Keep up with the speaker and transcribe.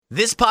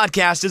This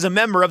podcast is a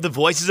member of the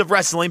Voices of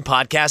Wrestling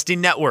Podcasting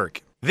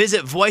Network.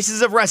 Visit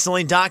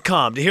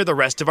voicesofwrestling.com to hear the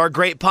rest of our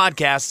great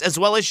podcasts, as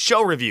well as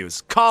show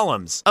reviews,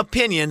 columns,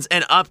 opinions,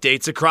 and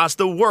updates across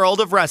the world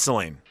of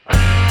wrestling.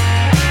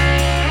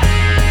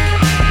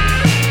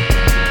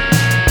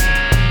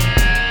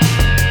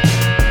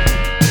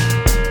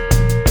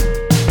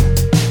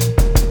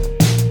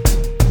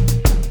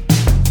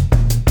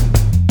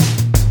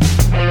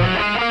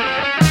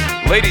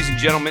 Ladies and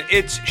gentlemen,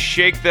 it's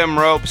Shake Them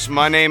Ropes.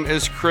 My name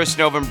is Chris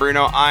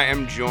Novembrino. I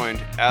am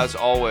joined, as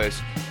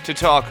always, to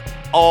talk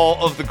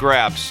all of the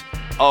grabs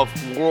of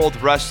World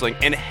Wrestling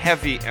and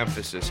heavy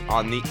emphasis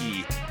on the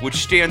E, which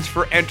stands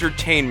for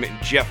entertainment.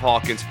 Jeff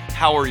Hawkins,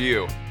 how are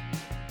you?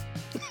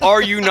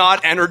 Are you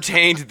not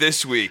entertained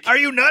this week? Are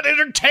you not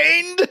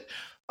entertained?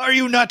 Are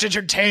you not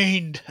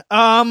entertained?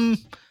 I'm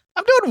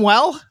doing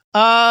well.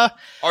 Are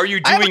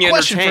you doing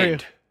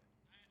entertained?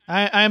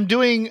 I'm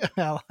doing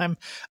well.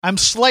 I'm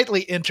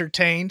slightly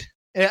entertained.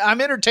 I'm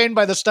entertained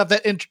by the stuff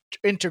that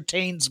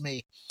entertains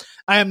me.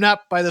 I am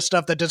not by the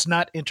stuff that does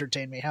not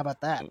entertain me. How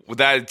about that?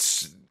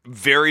 That's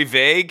very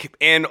vague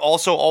and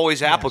also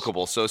always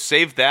applicable. Yes. So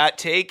save that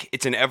take.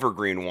 It's an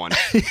evergreen one.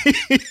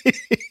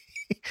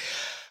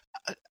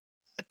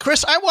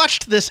 Chris, I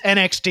watched this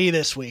NXT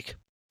this week,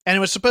 and it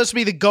was supposed to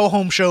be the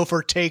go-home show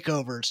for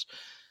takeovers,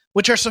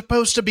 which are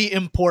supposed to be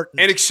important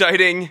and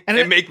exciting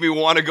and make me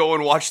want to go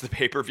and watch the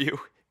pay-per-view.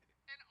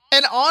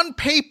 And on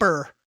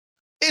paper,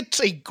 it's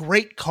a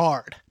great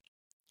card.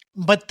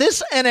 But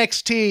this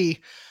NXT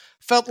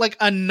felt like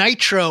a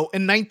Nitro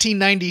in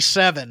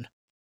 1997,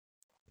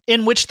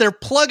 in which they're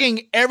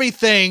plugging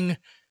everything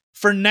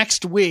for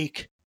next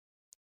week.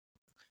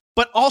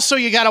 But also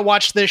you got to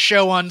watch this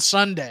show on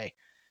Sunday.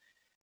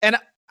 And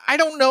I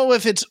don't know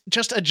if it's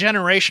just a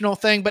generational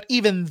thing, but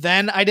even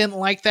then I didn't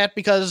like that,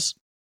 because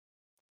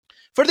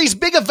for these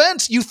big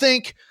events, you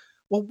think,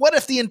 well, what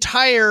if the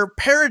entire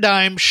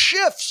paradigm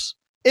shifts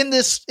in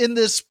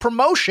this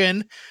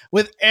promotion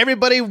with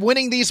everybody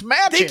winning these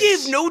matches? They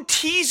gave no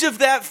tease of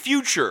that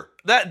future.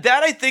 That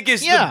I think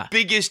is the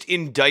biggest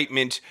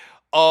indictment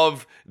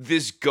of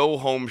this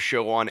go-home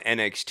show on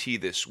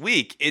NXT this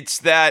week. It's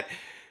that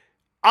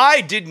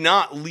I did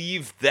not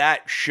leave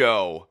that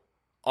show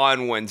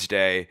on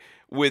Wednesday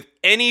with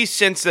any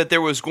sense that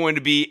there was going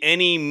to be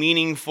any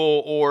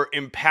meaningful or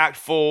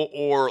impactful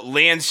or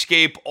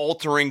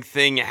landscape-altering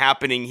thing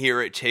happening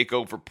here at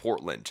TakeOver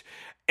Portland.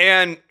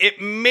 And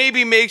it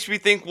maybe makes me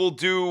think we'll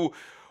do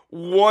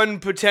one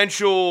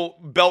potential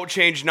belt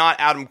change, not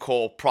Adam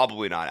Cole,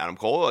 probably not Adam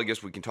Cole. I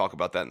guess we can talk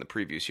about that in the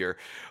previews here.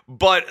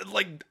 But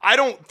I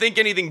don't think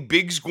anything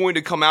big's going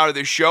to come out of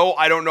this show.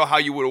 I don't know how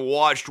you would have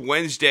watched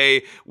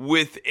Wednesday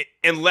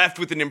and left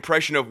with an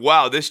impression of,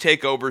 wow, this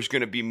takeover is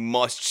going to be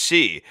must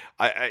see.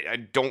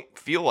 I don't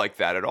feel like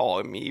that at all.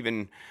 I mean,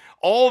 even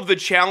all of the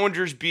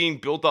challengers being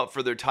built up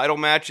for their title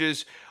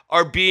matches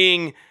are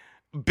being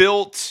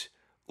built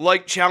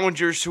like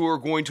challengers who are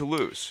going to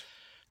lose.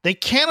 They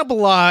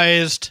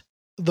cannibalized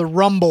the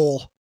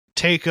Rumble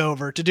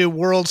takeover to do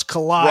Worlds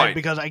Collide, right,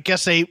 because I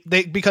guess they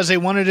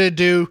wanted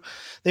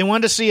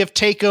to see if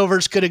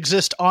takeovers could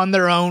exist on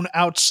their own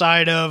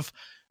outside of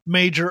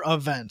major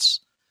events.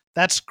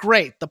 That's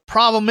great. The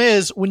problem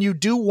is when you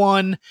do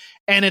one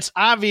and it's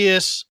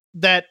obvious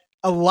that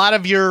a lot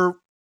of your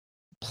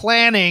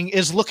planning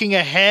is looking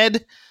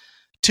ahead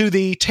to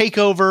the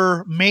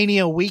takeover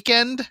Mania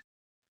weekend,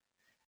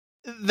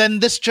 then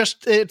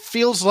it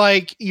feels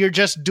like you're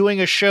just doing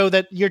a show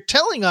that you're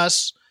telling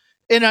us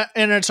in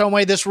its own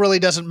way this really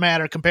doesn't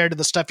matter compared to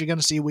the stuff you're going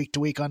to see week to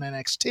week on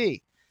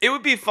NXT. It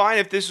would be fine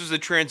if this was a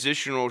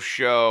transitional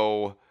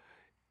show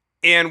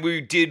and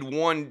we did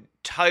one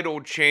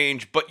title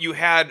change, but you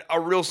had a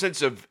real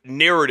sense of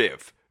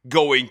narrative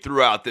going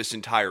throughout this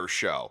entire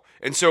show.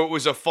 And so it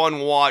was a fun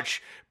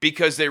watch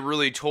because they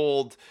really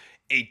told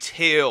a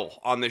tale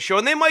on the show,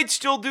 and they might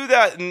still do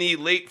that in the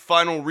late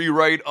final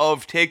rewrite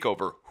of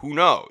TakeOver. Who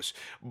knows?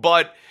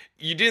 But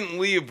you didn't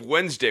leave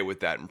Wednesday with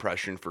that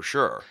impression for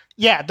sure.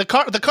 Yeah, the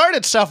card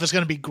itself is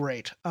going to be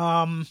great.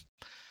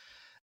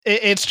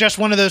 It's just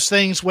one of those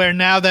things where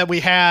now that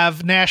we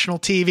have national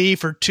TV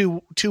for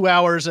two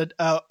hours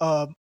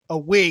a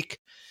week,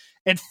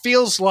 it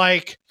feels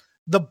like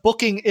the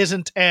booking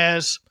isn't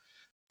as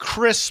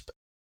crisp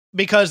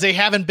because they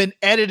haven't been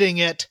editing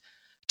it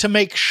to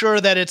make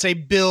sure that it's a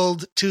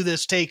build to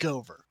this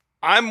takeover.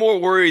 I'm more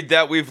worried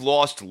that we've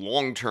lost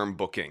long-term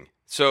booking.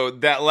 So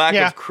that lack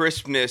of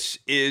crispness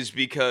is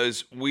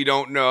because we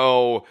don't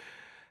know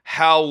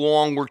how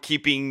long we're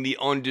keeping the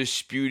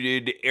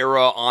Undisputed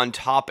Era on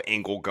top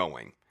angle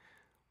going.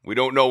 We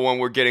don't know when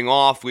we're getting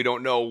off. We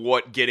don't know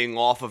what getting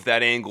off of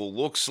that angle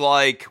looks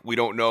like. We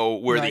don't know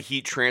where the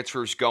heat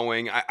transfer is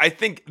going. I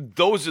think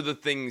those are the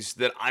things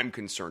that I'm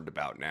concerned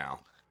about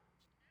now.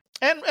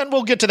 And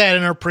we'll get to that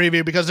in our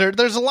preview because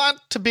there's a lot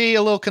to be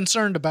a little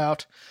concerned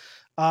about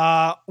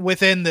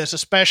within this,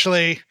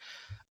 especially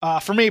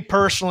for me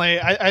personally.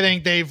 I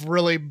think they've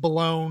really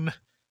blown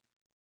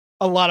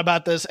a lot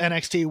about this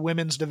NXT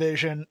women's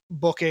division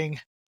booking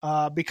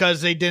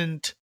because they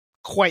didn't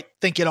quite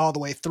think it all the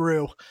way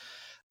through.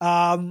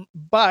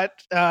 But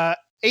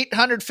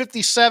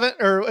 857,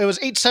 or it was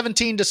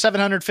 817 to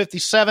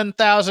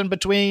 757,000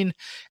 between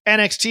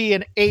NXT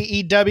and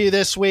AEW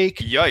this week.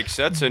 Yikes,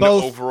 that's an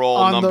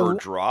overall number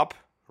drop,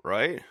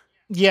 right?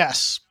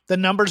 Yes, the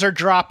numbers are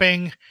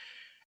dropping.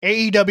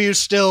 AEW is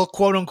still,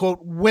 quote unquote,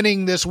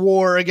 winning this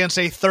war against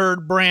a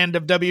third brand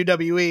of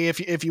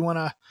WWE. If you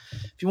want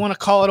to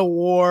call it a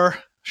war,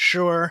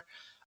 sure.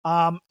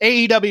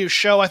 AEW's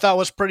show I thought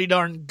was pretty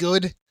darn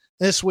good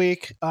this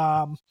week.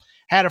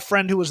 Had a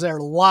friend who was there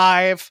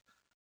live,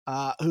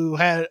 who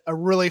had a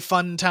really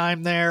fun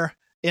time there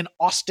in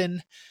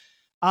Austin.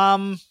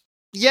 It's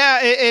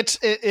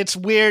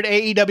weird.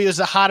 AEW is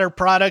a hotter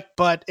product,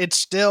 but it's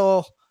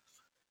still,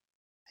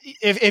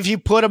 if you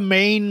put a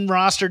main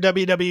roster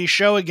WWE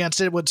show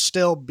against it, it would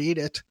still beat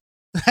it.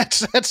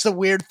 That's the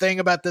weird thing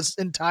about this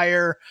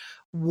entire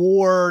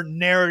war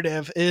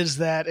narrative, is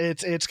that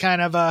it's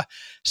kind of a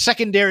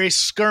secondary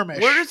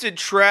skirmish. Where does it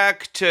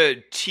track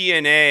to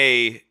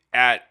TNA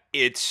at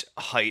its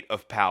height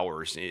of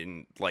powers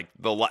in like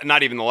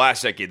not even the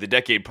last decade, the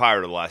decade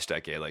prior to the last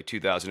decade, like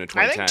 2000 and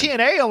 2010? I think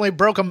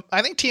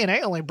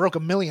TNA only broke a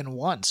million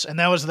once, and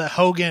that was the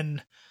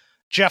Hogan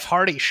Jeff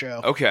Hardy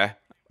show. Okay.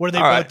 Where they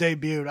both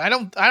debuted. I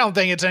don't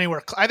think it's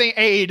anywhere. I think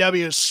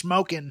AEW is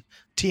smoking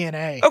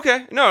TNA.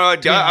 Okay. No,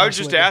 I was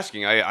just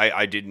asking.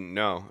 I didn't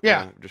know.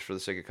 Yeah. Just for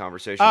the sake of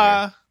conversation.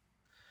 A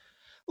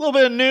little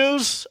bit of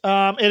news.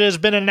 It has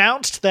been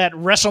announced that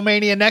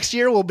WrestleMania next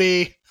year will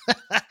be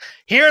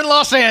here in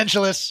Los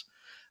Angeles.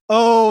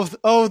 Oh,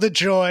 the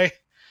joy.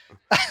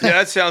 Yeah,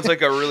 that sounds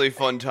like a really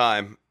fun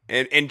time.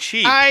 And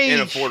cheap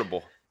and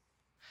affordable.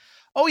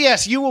 Oh,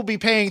 yes. You will be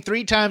paying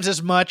 3 times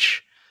as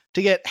much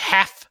to get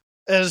half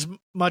as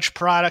much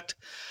product.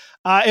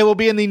 It will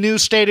be in the new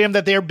stadium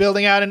that they're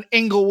building out in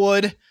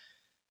Inglewood.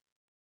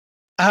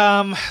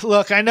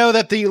 Look, I know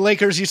that the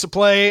Lakers used to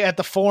play at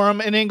the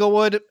Forum in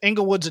Inglewood.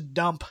 Inglewood's a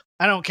dump.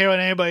 I don't care what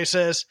anybody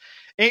says.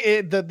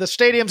 The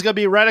stadium's going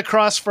to be right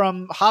across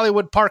from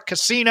Hollywood Park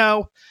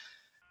Casino,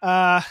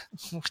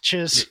 which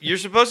is... You're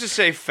supposed to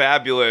say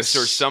fabulous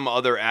or some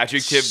other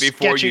adjective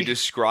before you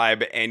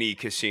describe any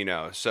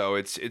casino. So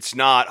it's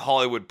not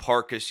Hollywood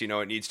Park Casino.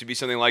 It needs to be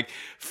something like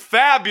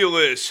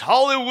fabulous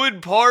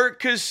Hollywood Park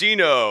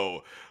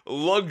Casino,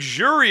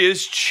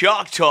 luxurious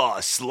Choctaw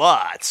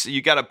slots.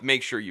 You got to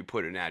make sure you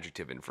put an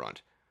adjective in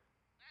front.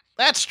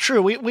 That's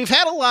true. We've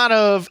had a lot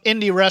of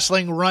indie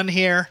wrestling run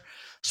here,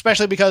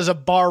 especially because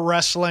of bar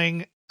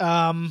wrestling.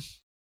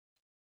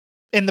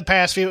 In the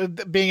past,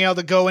 being able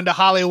to go into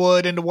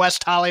Hollywood, into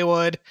West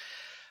Hollywood.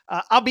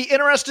 I'll be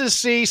interested to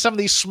see some of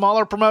these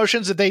smaller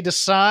promotions that they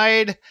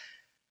decide.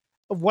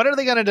 What are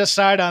they going to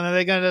decide on? Are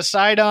they going to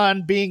decide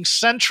on being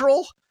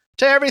central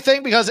to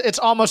everything? Because it's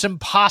almost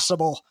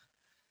impossible.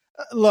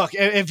 Look,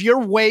 if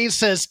your Waze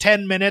says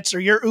 10 minutes or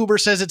your Uber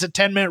says it's a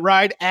 10-minute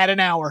ride, add an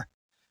hour.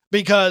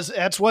 Because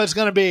that's what it's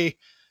going to be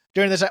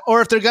during this.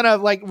 Or if they're going to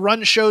like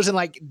run shows in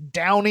like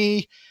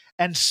Downey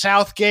and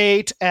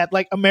Southgate at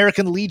like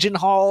American Legion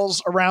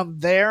halls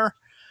around there,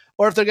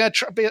 or if they're going to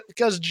try,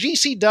 because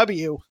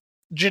GCW,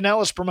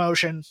 Janela's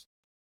promotion,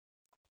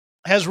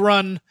 has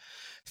run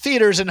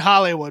theaters in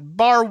Hollywood.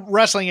 Bar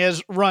wrestling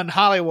has run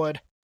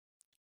Hollywood,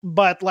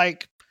 but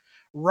like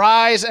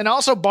Rise and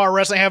also Bar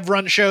Wrestling have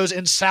run shows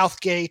in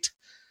Southgate,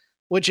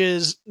 which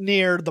is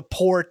near the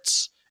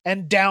ports,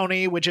 and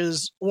Downey, which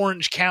is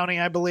Orange County,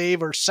 I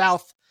believe, or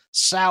South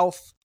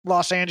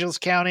Los Angeles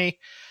County.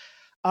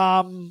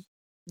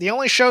 The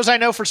only shows I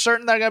know for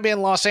certain that are going to be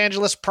in Los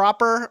Angeles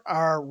proper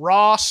are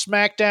Raw,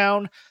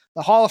 SmackDown,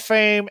 the Hall of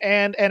Fame,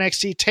 and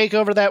NXT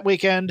TakeOver that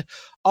weekend.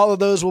 All of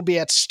those will be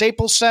at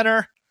Staples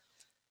Center.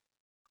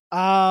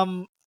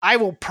 I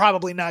will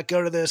probably not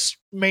go to this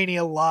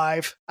Mania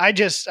live. I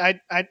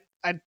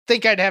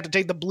think I'd have to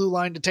take the Blue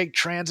Line to take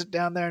transit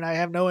down there, and I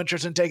have no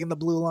interest in taking the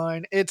Blue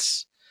Line.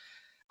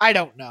 I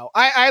don't know.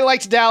 I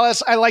liked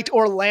Dallas. I liked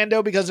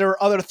Orlando because there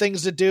were other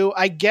things to do.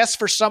 I guess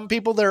for some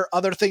people, there are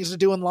other things to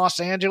do in Los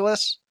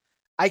Angeles.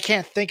 I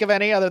can't think of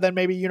any other than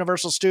maybe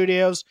Universal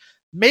Studios,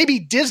 maybe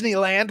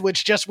Disneyland,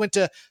 which just went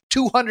to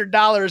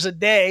 $200 a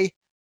day.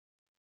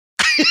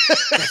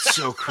 That's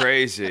so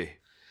crazy.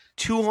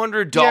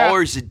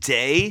 $200 a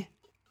day?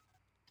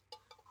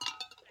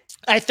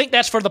 I think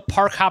that's for the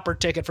park hopper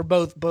ticket for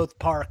both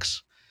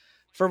parks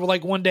for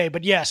like one day.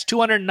 But yes,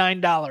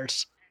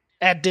 $209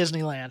 at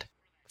Disneyland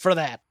for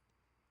that.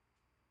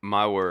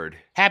 My word.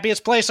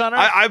 Happiest place on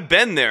earth? I've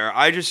been there.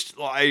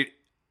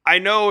 I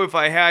know if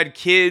I had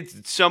kids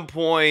at some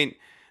point,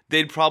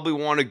 they'd probably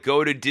want to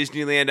go to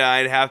Disneyland.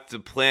 I'd have to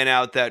plan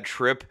out that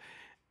trip.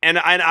 And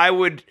I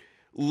would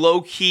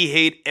low-key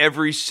hate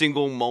every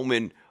single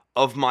moment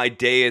of my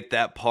day at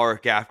that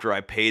park after I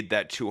paid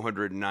that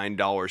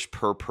 $209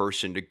 per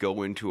person to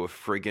go into a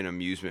friggin'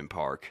 amusement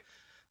park.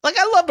 Like,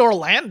 I loved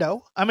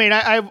Orlando. I mean,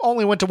 I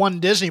only went to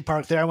one Disney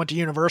park there. I went to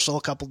Universal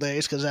a couple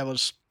days because that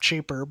was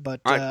cheaper,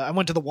 but I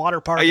went to the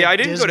water park. Yeah, I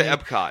didn't go to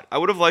Epcot. I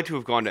would have liked to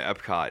have gone to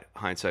Epcot,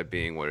 hindsight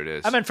being what it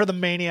is. I meant for the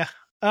Mania.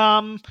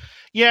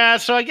 Yeah,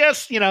 so I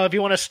guess, if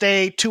you want to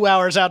stay 2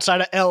 hours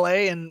outside of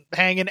LA and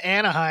hang in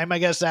Anaheim, I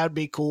guess that would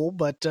be cool.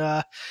 But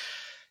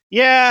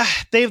yeah,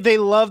 they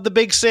love the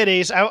big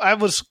cities. I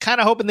was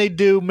kind of hoping they'd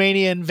do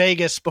Mania in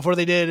Vegas before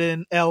they did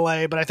in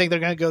LA, but I think they're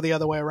going to go the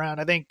other way around.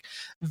 I think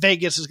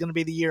Vegas is going to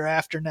be the year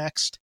after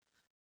next,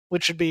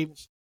 which should be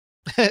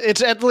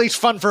it's at least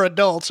fun for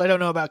adults. I don't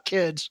know about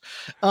kids.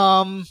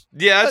 Yeah,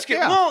 that's good.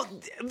 Yeah. Well,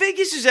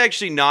 Vegas is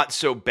actually not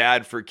so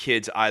bad for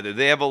kids either.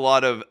 They have a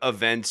lot of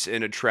events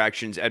and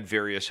attractions at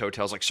various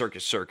hotels like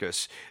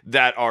Circus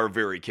that are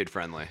very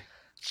kid-friendly.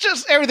 It's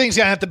just everything's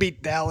going to have to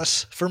beat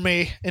Dallas for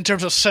me in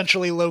terms of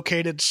centrally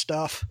located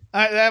stuff.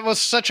 That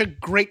was such a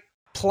great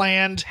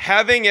planned.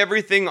 Having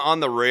everything on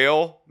the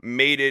rail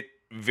made it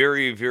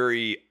very,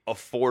 very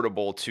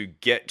affordable to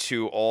get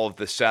to all of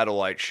the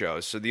satellite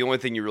shows. So the only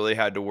thing you really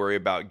had to worry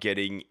about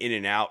getting in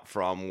and out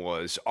from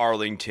was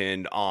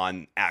Arlington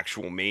on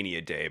actual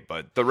Mania Day.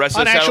 But the rest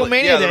of the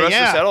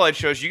satellite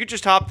shows, you could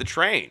just hop the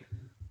train.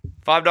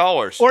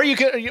 $5. Or you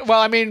could,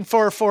 well, I mean,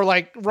 for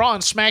like Raw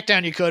and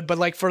SmackDown, you could, but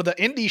like for the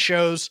indie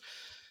shows,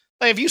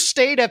 like if you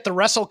stayed at the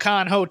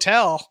WrestleCon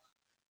hotel,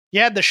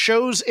 you had the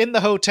shows in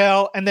the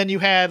hotel, and then you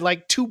had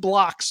like 2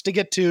 blocks to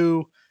get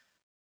to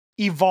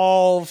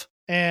Evolve.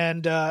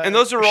 And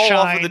those are all Shine.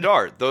 Off of the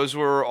Dart. Those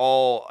were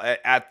all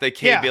at the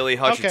Kay Bailey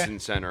Hutchinson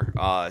Center.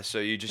 So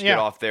you just get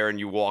off there and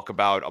you walk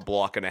about a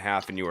block and a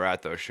half, and you were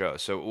at those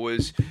shows. So it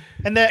was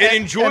an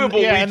enjoyable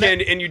weekend,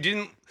 and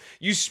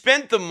you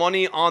spent the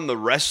money on the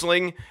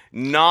wrestling,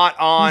 not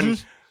on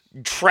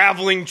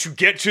traveling to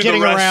get to the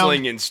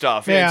wrestling and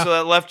stuff. Yeah. And so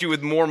that left you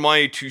with more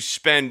money to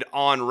spend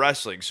on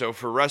wrestling. So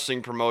for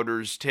wrestling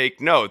promoters,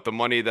 take note, the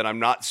money that I'm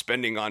not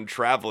spending on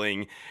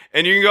traveling.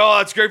 And you can go, oh,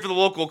 that's great for the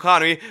local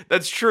economy.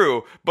 That's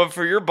true. But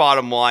for your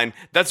bottom line,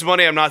 that's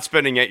money I'm not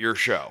spending at your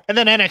show. And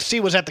then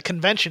NXT was at the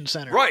convention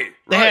center. Right.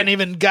 They hadn't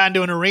even gotten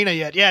to an arena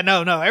yet. Yeah,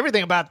 no.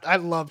 Everything about I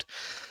loved.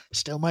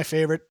 Still my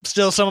favorite.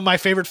 Still some of my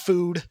favorite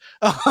food.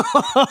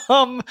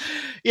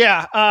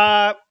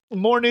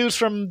 More news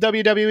from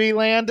WWE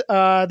land.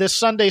 This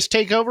Sunday's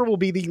TakeOver will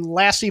be the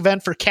last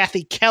event for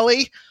Kathy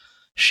Kelly.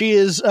 She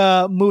is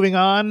moving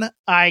on.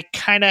 I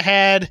kind of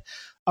had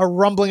a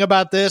rumbling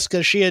about this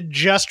because she had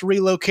just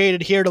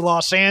relocated here to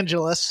Los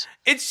Angeles.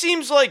 It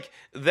seems like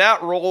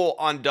that role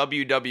on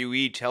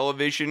WWE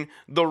television,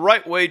 the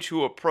right way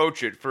to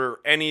approach it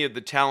for any of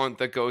the talent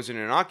that goes in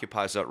and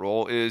occupies that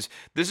role is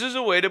this is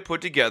a way to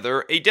put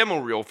together a demo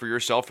reel for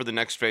yourself for the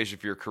next phase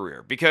of your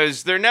career.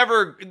 Because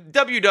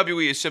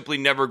WWE is simply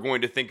never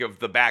going to think of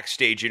the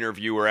backstage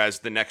interviewer as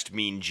the next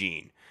Mean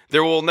Gene.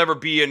 There will never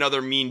be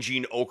another Mean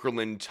Gene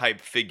Okerlund type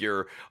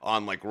figure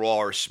on like Raw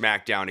or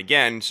SmackDown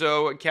again.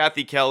 So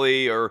Kathy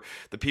Kelly or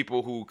the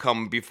people who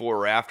come before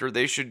or after,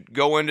 they should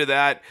go into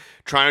that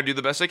trying to do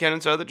the best they can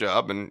inside the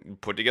job and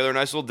put together a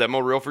nice little demo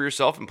reel for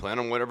yourself and plan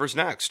on whatever's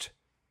next.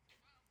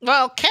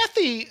 Well,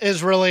 Kathy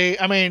is really,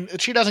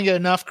 she doesn't get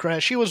enough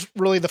credit. She was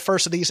really the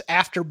first of these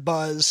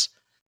AfterBuzz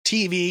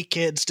TV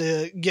kids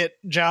to get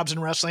jobs in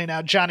wrestling.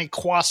 Now, Johnny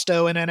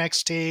Quasto in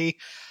NXT,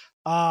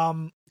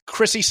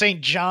 Chrissy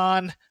St.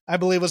 John, I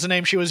believe was the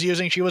name she was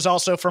using. She was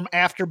also from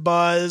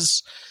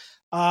AfterBuzz.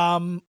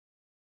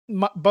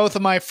 Both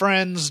of my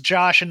friends,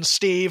 Josh and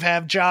Steve,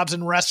 have jobs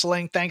in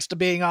wrestling thanks to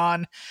being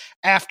on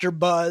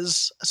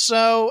AfterBuzz.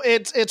 So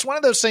it's one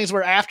of those things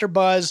where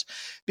AfterBuzz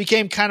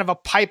became kind of a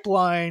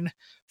pipeline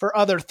for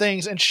other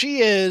things. And she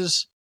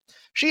has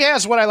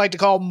what I like to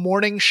call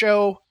morning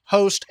show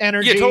host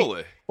energy. Yeah,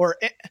 totally. Or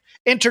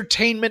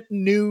entertainment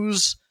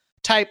news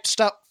type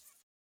stuff.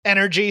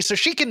 Energy, so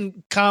she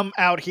can come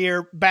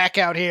back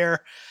out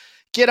here,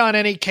 get on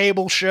any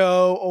cable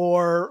show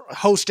or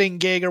hosting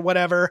gig or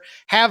whatever,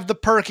 have the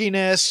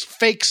perkiness,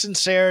 fake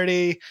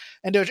sincerity,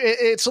 and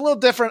it's a little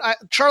different.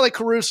 Charlie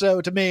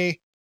Caruso, to me,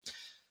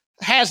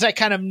 has that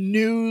kind of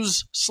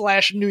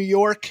news/New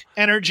York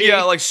energy.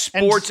 Yeah, like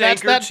sports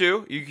anchor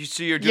too. You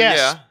see her doing,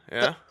 yes,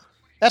 yeah.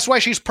 That's why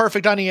she's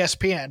perfect on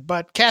ESPN.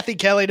 But Kathy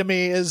Kelly, to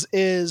me, is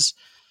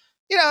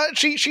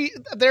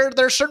there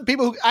are certain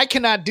people who I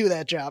cannot do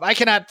that job. I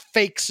cannot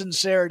fake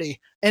sincerity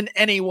in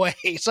any way.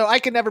 So I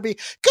can never be,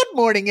 good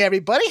morning,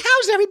 everybody.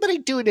 How's everybody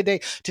doing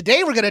today?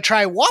 Today we're going to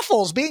try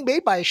waffles being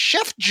made by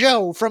Chef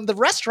Joe from the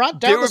restaurant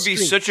down the street.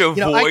 There would be such a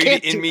void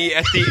in me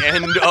at the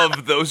end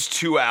of those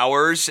 2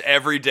 hours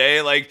every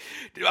day. Like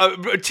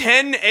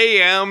 10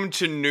 a.m.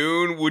 to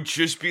noon would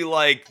just be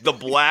like the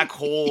black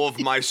hole of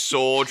my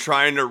soul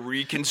trying to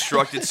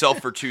reconstruct itself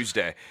for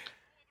Tuesday.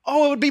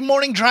 Oh, it would be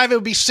morning drive. It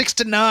would be 6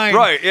 to 9.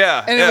 Right,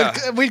 yeah.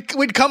 And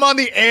we'd come on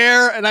the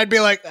air, and I'd be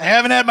like, I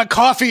haven't had my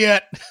coffee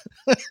yet.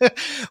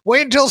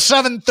 Wait until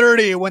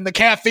 7:30 when the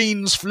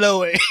caffeine's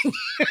flowing.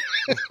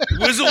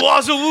 Wizzle,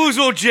 wazzle,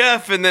 woozle,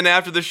 Jeff. And then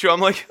after the show,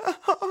 I'm like...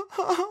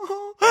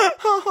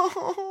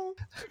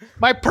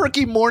 My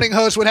perky morning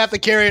host would have to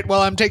carry it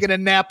while I'm taking a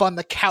nap on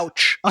the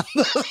couch on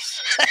the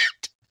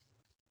set.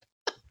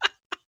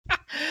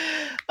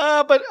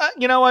 But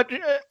you know what?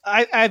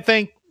 I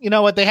think you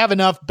know what? They have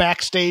enough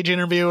backstage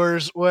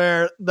interviewers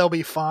where they'll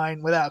be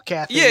fine without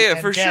Kathy. Yeah,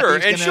 for sure.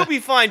 And she'll be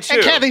fine too.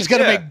 And Kathy's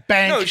going to make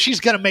bank. No, she's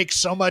going to make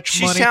so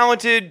much money. She's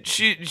talented.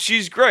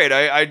 She's great.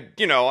 I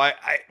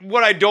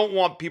what I don't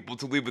want people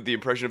to leave with the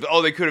impression of,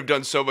 oh, they could have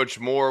done so much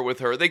more with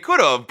her. They could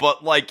have,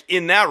 but like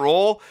in that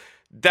role,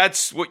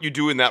 that's what you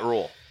do in that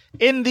role.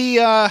 In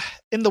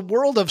the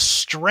world of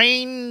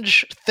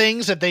strange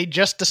things that they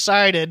just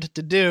decided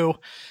to do,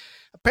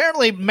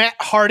 apparently Matt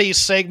Hardy's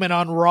segment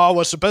on Raw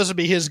was supposed to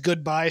be his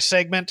goodbye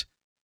segment,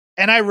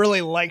 and I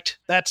really liked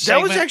that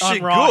segment. That was actually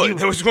on Raw. good.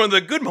 That was one of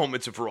the good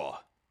moments of Raw.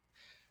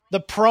 The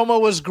promo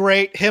was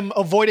great. Him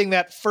avoiding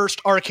that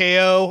first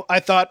RKO, I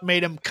thought,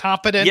 made him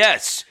competent.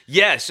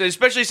 Yes,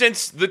 especially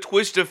since the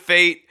twist of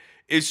fate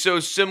is so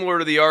similar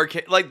to the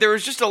RKO. Like, there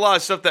was just a lot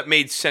of stuff that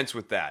made sense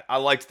with that. I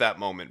liked that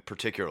moment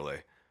particularly.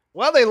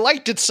 Well, they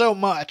liked it so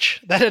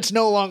much that it's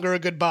no longer a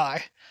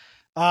goodbye.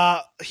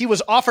 He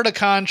was offered a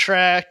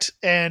contract,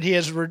 and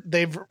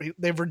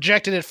they've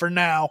rejected it for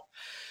now.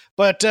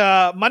 But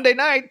Monday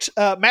night,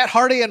 Matt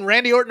Hardy and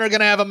Randy Orton are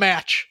going to have a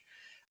match.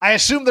 I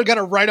assume they're going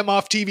to write him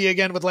off TV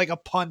again with like a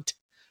punt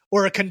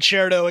or a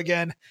concerto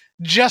again,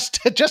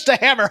 just to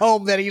hammer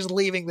home that he's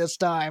leaving this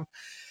time.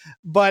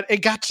 But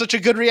it got such a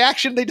good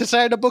reaction, they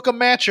decided to book a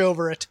match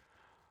over it.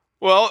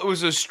 Well, it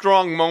was a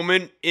strong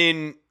moment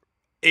in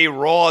a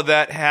Raw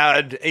that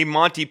had a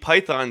Monty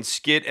Python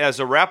skit as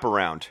a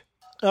wraparound.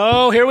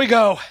 Oh, here we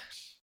go.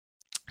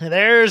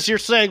 There's your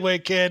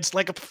segue, kids,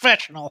 like a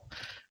professional.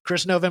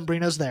 Chris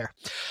Novembrino's there.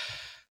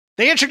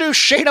 They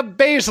introduced Shayna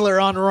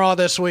Baszler on Raw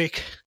this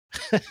week.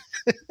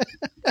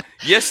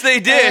 Yes, they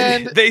did.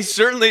 And they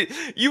certainly...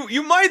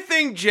 You might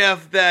think,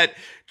 Jeff, that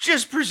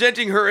just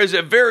presenting her as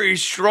a very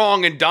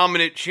strong and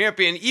dominant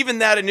champion, even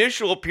that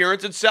initial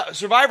appearance at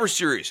Survivor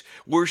Series,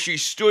 where she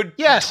stood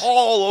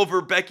tall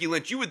over Becky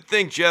Lynch, you would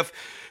think, Jeff...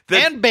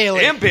 And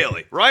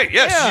Bayley, right?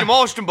 Yes, she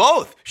demolished them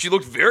both. She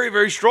looked very,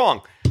 very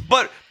strong.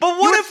 But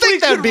what if we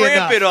could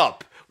ramp it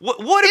up?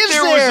 What if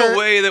there was a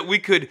way that we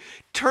could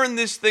turn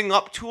this thing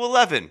up to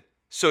 11,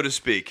 so to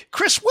speak?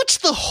 Chris, what's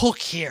the hook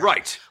here?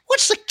 Right.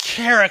 What's the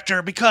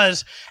character?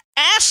 Because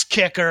ass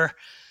kicker,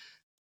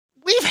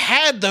 we've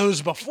had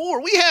those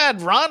before. We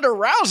had Ronda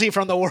Rousey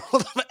from the world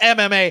of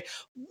MMA.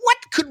 What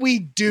could we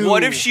do?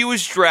 What if she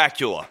was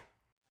Dracula?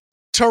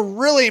 To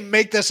really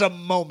make this a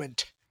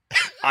moment.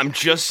 I'm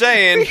just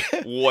saying,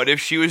 what if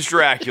she was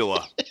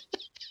Dracula?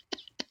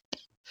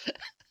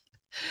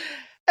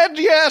 And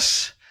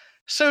yes,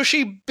 so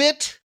she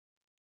bit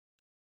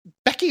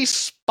Becky's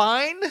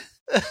spine?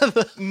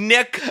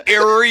 Neck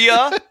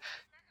area?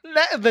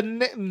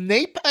 The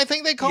nape, I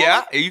think they call it?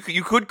 Yeah,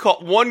 you could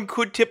one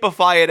could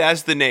typify it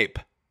as the nape.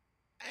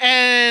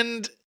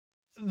 And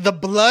the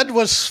blood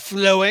was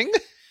flowing.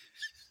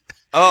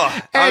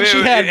 Oh, and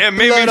she had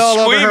blood all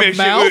over her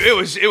mouth.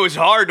 It was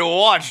hard to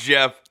watch,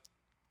 Jeff.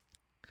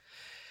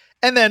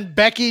 And then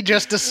Becky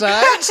just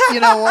decides, you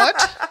know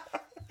what?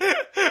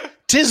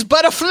 'Tis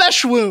but a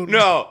flesh wound.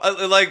 No,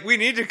 like, we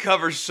need to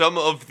cover some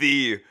of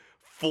the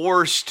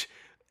forced,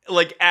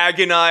 like,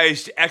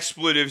 agonized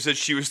expletives that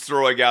she was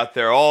throwing out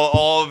there.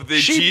 All of the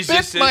She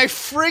bit my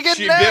friggin' neck.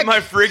 She bit my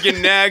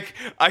friggin' neck.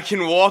 I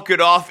can walk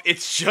it off.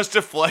 It's just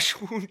a flesh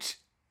wound.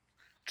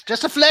 It's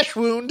just a flesh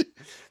wound.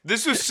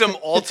 This was some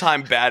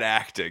all-time bad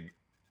acting.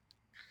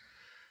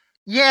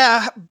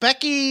 Yeah,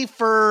 Becky,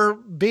 for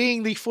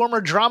being the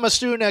former drama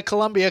student at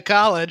Columbia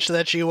College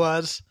that she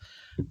was.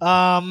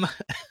 I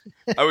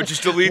would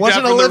just delete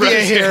that from the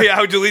resume.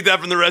 I would delete that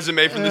from the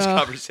resume from this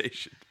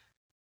conversation.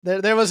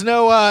 There was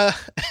no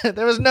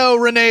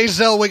Renee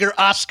Zellweger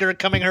Oscar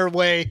coming her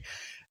way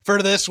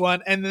for this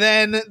one, and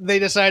then they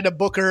decided to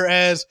book her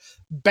as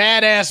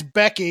Badass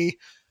Becky,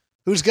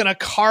 who's gonna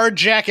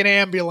carjack an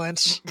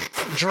ambulance,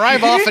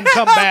 drive off, and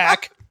come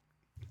back.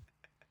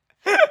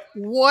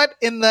 What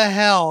in the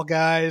hell,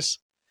 guys?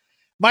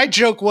 My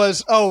joke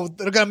was, they're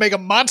going to make a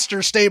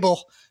monster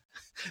stable.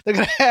 They're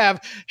going to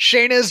have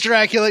Shayna as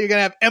Dracula. You're going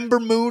to have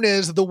Ember Moon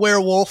as the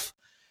werewolf.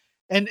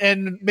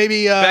 And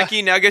maybe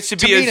Becky now gets to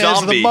be Tamina a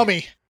zombie. As the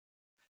mummy.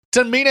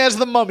 Tamina as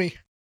the mummy.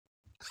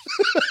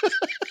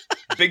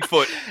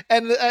 Bigfoot.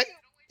 And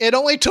it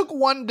only took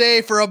one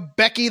day for a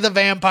Becky the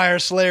Vampire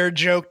Slayer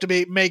joke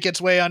to make its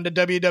way onto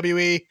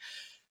WWE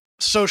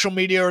social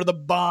media or the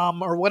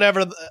bomb or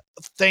whatever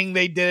thing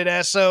they did it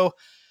as. So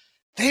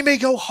they may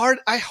go hard.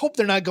 I hope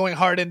they're not going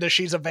hard into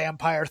she's a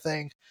vampire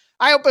thing.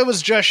 I hope it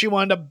was just she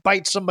wanted to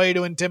bite somebody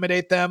to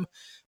intimidate them.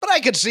 But I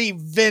could see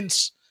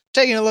Vince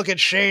taking a look at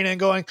Shayna and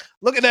going,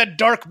 look at that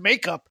dark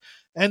makeup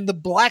and the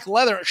black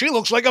leather. She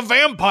looks like a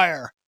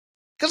vampire.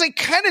 Because they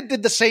kind of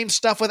did the same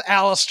stuff with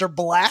Aleister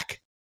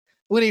Black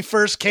when he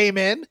first came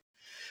in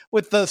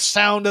with the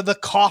sound of the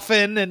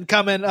coffin and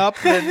coming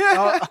up and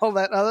all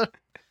that other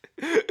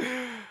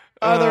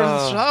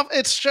stuff.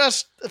 It's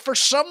just, for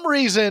some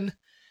reason,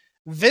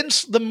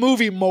 Vince the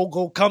movie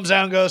mogul comes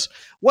out and goes,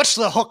 what's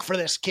the hook for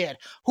this kid?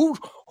 Who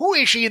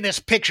is she in this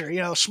picture?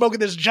 You know, smoking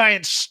this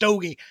giant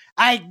stogie.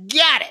 I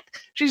got it.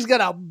 She's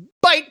gonna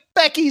bite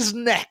Becky's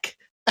neck.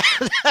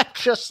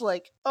 Just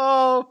like,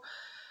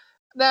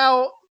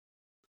 now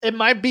It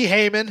might be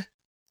Heyman.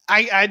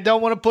 I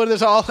don't want to put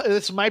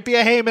this might be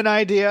a Heyman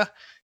idea.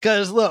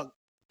 Because, look,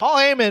 Paul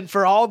Heyman,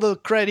 for all the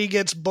credit he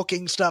gets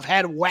booking stuff,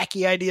 had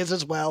wacky ideas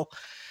as well.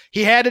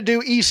 He had to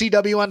do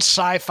ECW on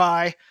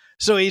Sci-Fi,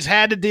 so he's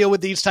had to deal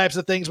with these types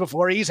of things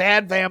before. He's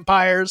had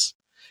vampires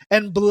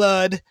and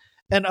blood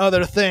and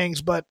other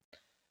things, but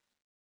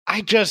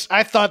I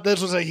thought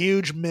this was a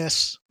huge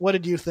miss. What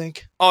did you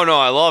think? Oh, no,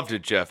 I loved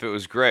it, Jeff. It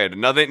was great.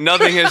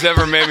 Nothing has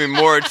ever made me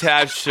more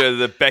attached to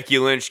the Becky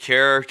Lynch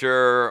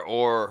character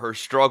or her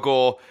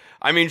struggle.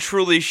 I mean,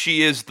 truly,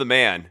 she is the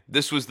man.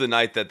 This was the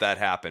night that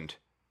happened.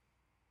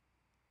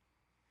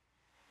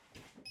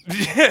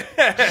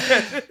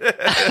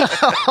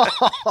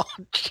 Oh,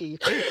 geez.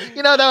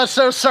 That was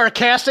so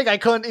sarcastic. I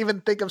couldn't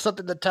even think of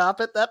something to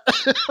top it. That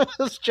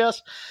was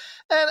just...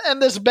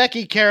 And this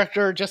Becky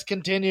character just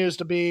continues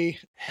to be...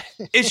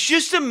 It's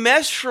just a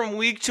mess from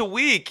week to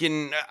week.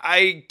 And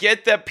I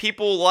get that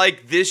people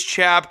like this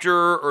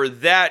chapter or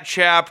that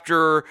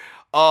chapter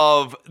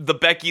of the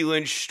Becky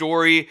Lynch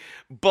story,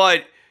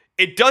 but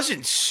it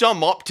doesn't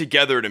sum up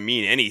together to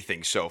mean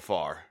anything so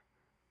far.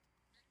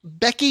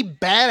 Becky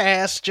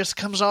Badass just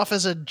comes off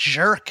as a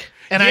jerk.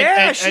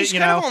 And she's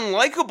kind of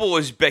unlikable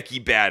as Becky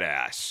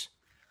Badass.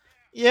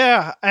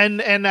 Yeah,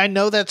 and I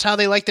know that's how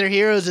they like their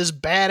heroes, is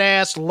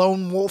badass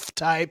lone wolf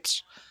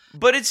types.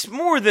 But it's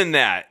more than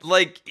that.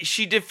 Like,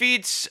 she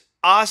defeats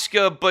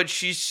Asuka, but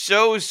she's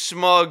so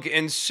smug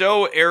and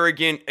so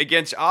arrogant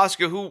against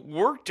Asuka, who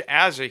worked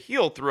as a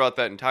heel throughout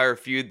that entire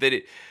feud, that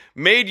it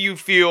made you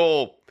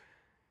feel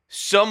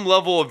some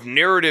level of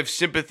narrative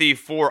sympathy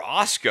for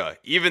Asuka,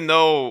 even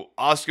though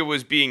Asuka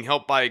was being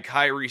helped by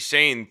Kairi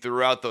Sane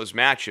throughout those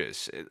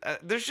matches.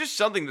 There's just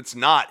something that's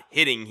not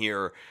hitting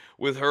here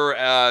with her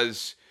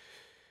as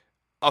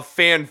a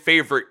fan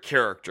favorite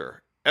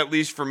character, at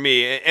least for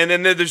me. And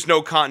then there's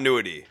no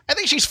continuity. I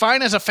think she's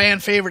fine as a fan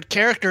favorite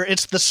character.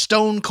 It's the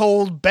Stone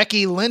Cold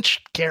Becky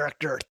Lynch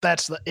character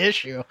that's the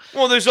issue.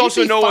 Well, there's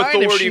also no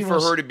authority for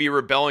her to be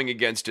rebelling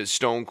against as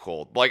Stone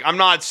Cold. Like, I'm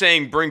not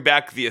saying bring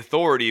back the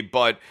authority,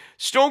 but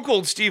Stone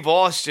Cold Steve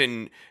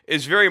Austin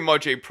is very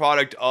much a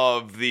product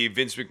of the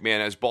Vince McMahon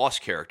as boss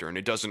character, and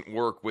it doesn't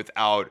work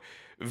without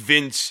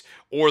Vince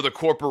or the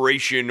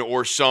corporation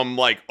or some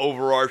like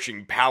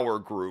overarching power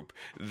group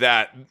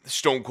that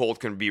Stone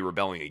Cold can be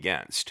rebelling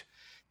against.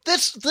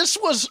 This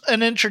was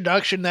an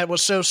introduction that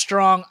was so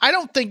strong. I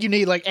don't think you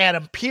need like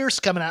Adam Pearce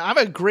coming out.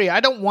 I agree. I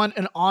don't want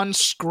an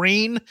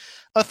on-screen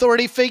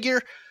authority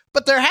figure,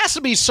 but there has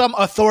to be some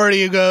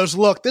authority who goes,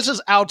 look, this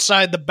is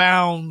outside the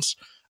bounds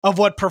of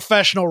what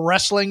professional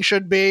wrestling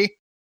should be.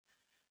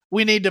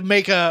 We need to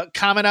make a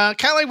comment on,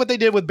 kind of like what they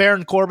did with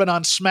Baron Corbin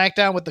on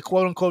SmackDown with the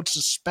quote-unquote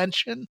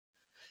suspension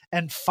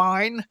and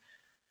fine.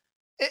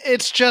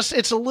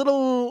 It's a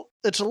little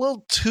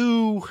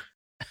too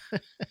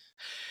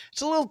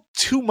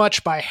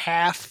much by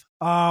half.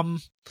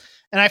 And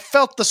I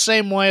felt the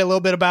same way a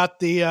little bit about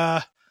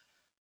the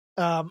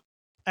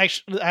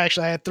Actually,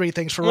 I had three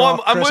things for Raw.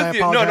 I'm with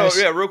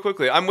you. Real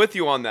quickly. I'm with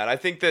you on that. I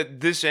think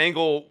that this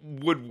angle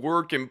would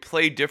work and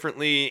play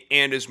differently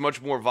and is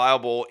much more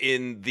viable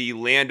in the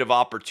Land of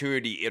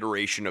Opportunity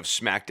iteration of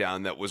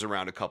SmackDown that was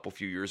around a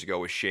few years ago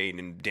with Shane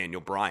and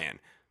Daniel Bryan.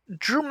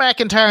 Drew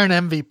McIntyre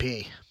and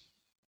MVP.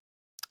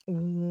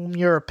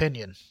 Your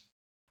opinion?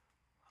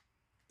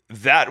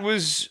 That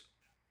was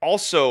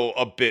also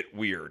a bit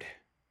weird.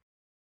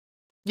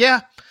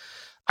 Yeah.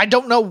 I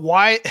don't know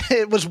why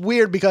it was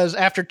weird, because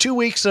after 2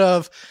 weeks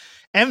of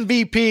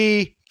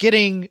MVP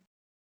getting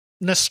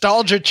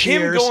nostalgia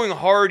cheers, him going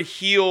hard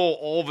heel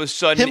all of a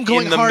sudden in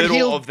the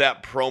middle of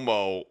that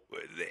promo,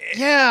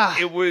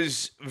 it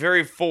was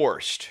very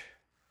forced.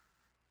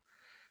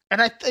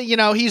 And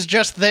he's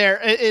just there.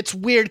 It's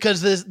weird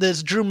because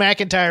this Drew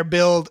McIntyre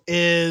build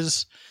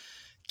is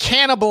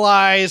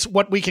cannibalize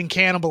what we can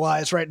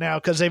cannibalize right now,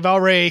 because they've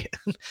already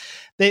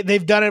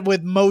they've done it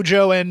with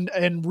Mojo and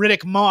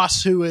Riddick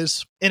Moss, who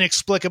is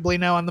inexplicably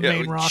now on the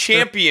main roster.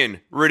 Champion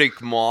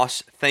Riddick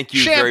Moss, thank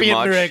you very much.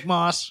 Champion Riddick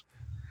Moss.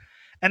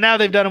 And now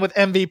they've done it with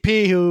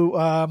MVP, who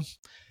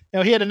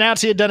he had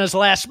announced he had done his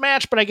last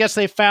match, but I guess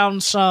they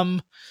found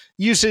some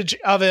usage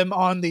of him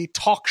on the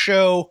talk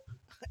show.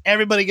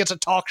 Everybody gets a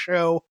talk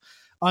show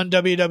on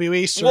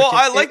WWE circuit. Well,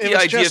 I like the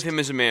idea of him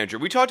as a manager.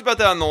 We talked about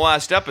that on the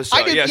last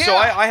episode. So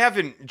I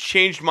haven't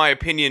changed my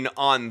opinion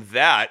on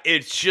that.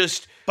 It's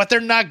just... But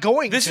they're not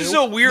going This is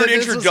a weird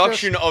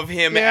introduction of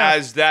him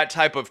as that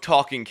type of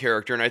talking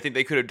character, and I think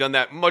they could have done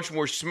that much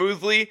more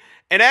smoothly.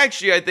 And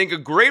actually, I think a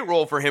great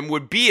role for him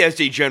would be as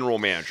a general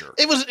manager.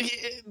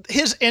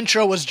 His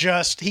intro was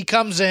just, he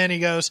comes in, he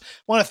goes,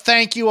 want to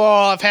thank you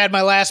all. I've had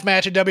my last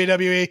match at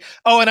WWE.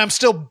 Oh, and I'm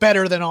still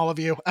better than all of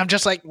you. I'm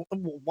just like,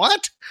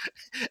 what?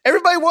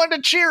 Everybody wanted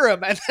to cheer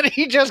him. And then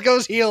he just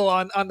goes heel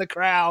on the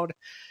crowd.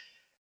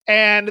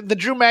 And the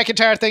Drew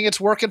McIntyre thing,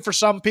 it's working for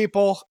some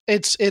people.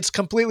 It's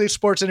completely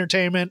sports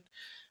entertainment.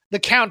 The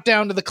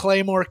countdown to the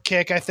Claymore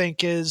kick, I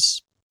think,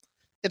 it's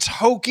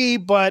hokey,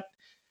 but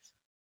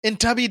in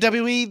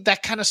WWE,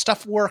 that kind of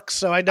stuff works,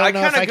 so I don't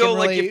know if I can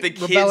really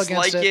rebel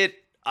against it.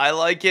 I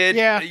like it.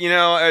 Yeah. You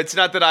know, it's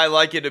not that I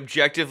like it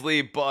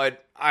objectively,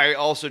 but I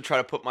also try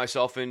to put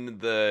myself in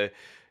the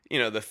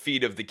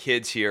feet of the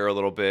kids here a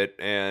little bit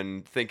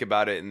and think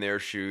about it in their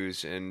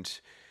shoes. And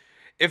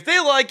if they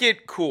like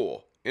it,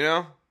 cool, you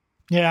know?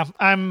 Yeah,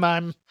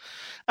 I'm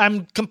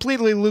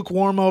completely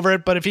lukewarm over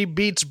it, but if he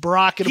beats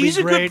Brock, it'll be great. He's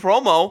a good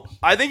promo.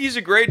 I think he's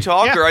a great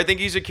talker. Yeah. I think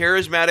he's a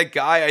charismatic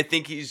guy. I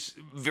think he's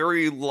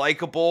very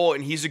likable,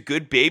 and he's a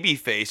good baby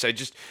face.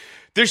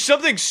 There's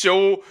something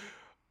so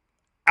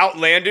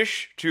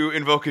outlandish, to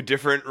invoke a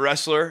different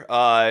wrestler,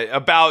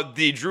 about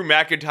the Drew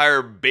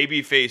McIntyre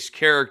babyface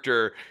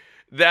character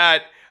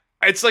that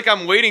it's like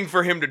I'm waiting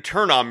for him to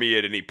turn on me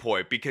at any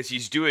point because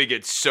he's doing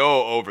it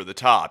so over the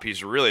top.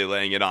 He's really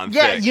laying it on thick.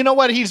 Yeah, you know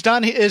what he's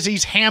done is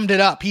he's hammed it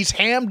up. He's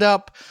hammed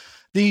up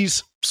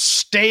these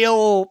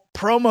stale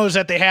promos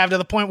that they have to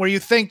the point where you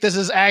think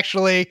he's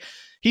actually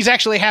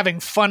having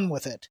fun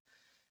with it.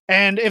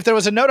 And if there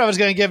was a note I was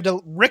going to give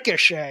to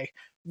Ricochet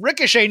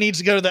needs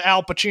to go to the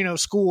Al Pacino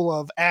school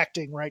of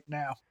acting right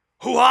now.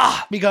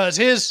 Hooah! Because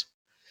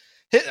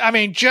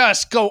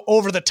just go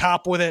over the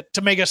top with it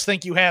to make us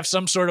think you have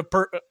some sort of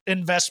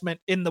investment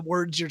in the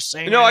words you're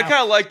saying. No, I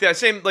kind of like that.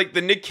 Same like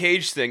the Nick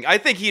Cage thing. I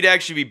think he'd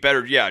actually be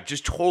better. Yeah,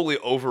 just totally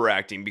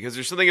overacting because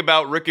there's something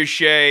about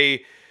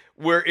Ricochet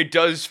where it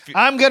does.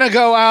 I'm going to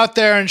go out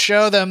there and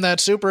show them that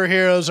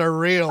superheroes are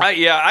real.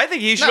 I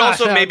think he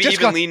should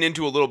even lean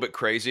into a little bit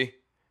crazy.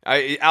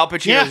 Al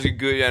Pacino has a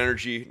good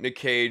energy. Nick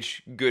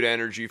Cage, good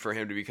energy for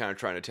him to be kind of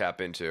trying to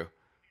tap into.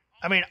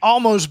 I mean,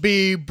 almost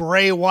be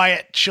Bray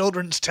Wyatt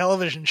children's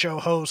television show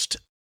host,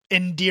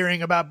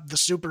 endearing about the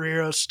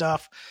superhero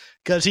stuff,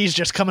 because he's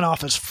just coming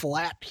off as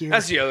flat here.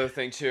 That's the other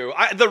thing, too.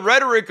 The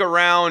rhetoric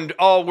around,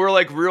 we're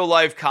like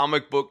real-life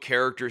comic book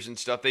characters and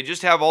stuff, they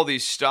just have all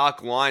these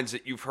stock lines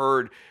that you've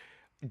heard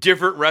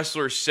different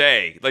wrestlers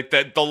say. Like,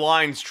 that the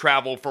lines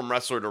travel from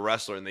wrestler to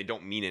wrestler, and they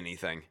don't mean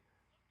anything.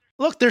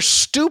 Look, they're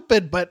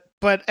stupid, but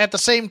at the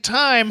same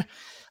time,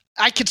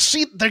 I could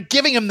see they're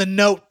giving him the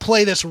note,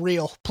 play this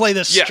real, play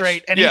this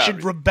straight, and he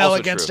should rebel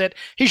against it.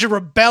 He should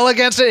rebel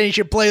against it, and he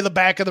should play the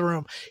back of the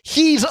room.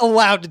 He's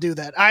allowed to do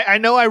that. I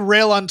know I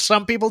rail on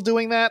some people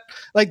doing that,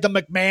 like the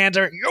McMahons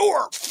are,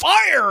 you're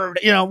fired,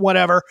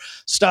 whatever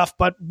stuff,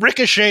 but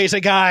Ricochet's a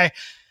guy,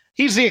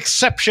 he's the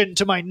exception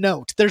to my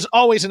note. There's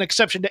always an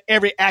exception to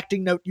every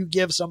acting note you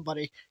give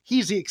somebody.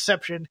 He's the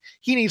exception.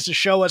 He needs to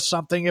show us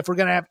something if we're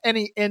going to have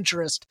any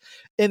interest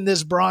in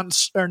this Brock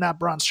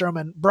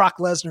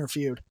Lesnar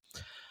feud.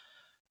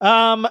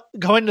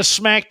 Going to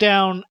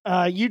SmackDown.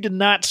 You did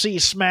not see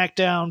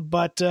SmackDown,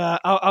 but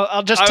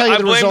I'll just tell you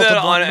the result. I blame that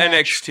on match.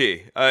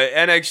 NXT.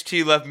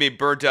 NXT left me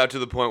burnt out to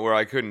the point where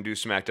I couldn't do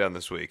SmackDown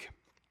this week.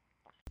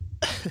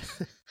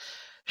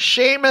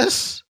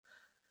 Sheamus,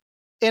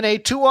 in a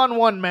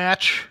 2-on-1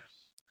 match,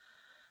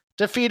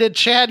 defeated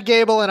Chad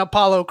Gable and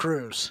Apollo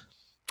Crews.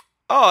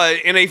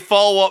 In a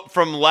follow-up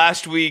from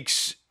last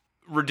week's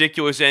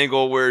ridiculous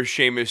angle where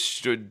Sheamus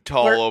stood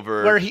tall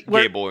over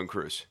Gable and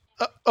Crews.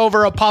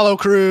 Over Apollo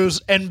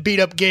Crews and beat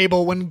up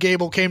Gable when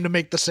Gable came to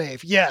make the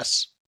save.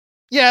 Yes.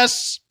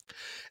 It's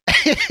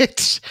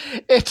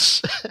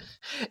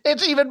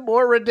even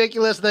more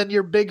ridiculous than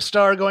your big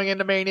star going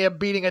into Mania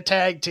beating a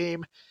tag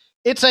team.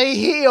 It's a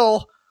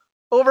heel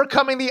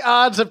overcoming the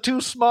odds of two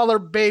smaller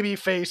baby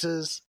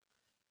faces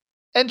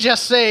and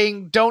just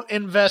saying, don't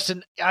invest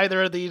in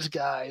either of these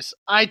guys.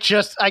 I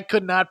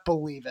could not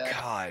believe it.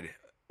 God.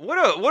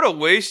 What a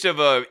waste of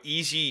a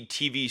easy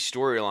TV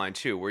storyline,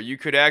 too, where you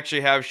could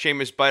actually have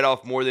Sheamus bite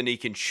off more than he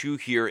can chew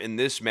here in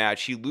this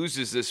match. He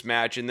loses this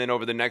match, and then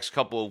over the next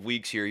couple of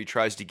weeks here, he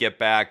tries to get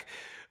back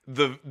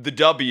the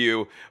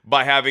W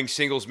by having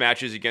singles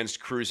matches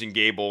against Crews and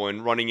Gable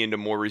and running into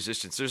more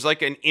resistance. There's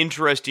like an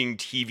interesting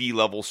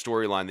TV-level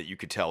storyline that you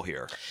could tell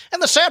here.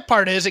 And the sad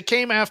part is it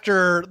came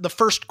after the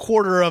first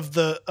quarter of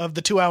the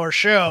 2-hour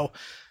show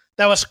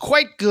that was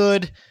quite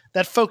good,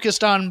 that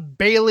focused on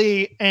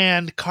Bayley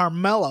and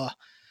Carmella,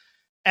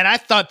 and I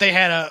thought they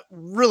had a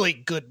really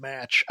good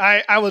match.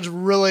 I'm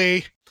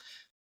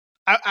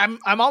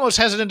almost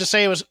hesitant to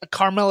say it was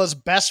Carmella's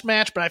best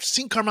match, but I've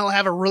seen Carmella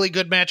have a really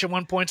good match at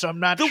one point, so I'm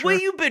not sure. The way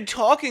you've been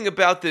talking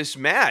about this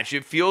match,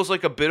 it feels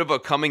like a bit of a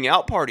coming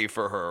out party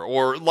for her,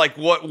 or like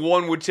what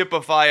one would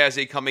typify as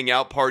a coming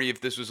out party if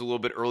this was a little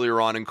bit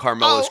earlier on in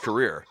Carmella's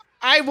career.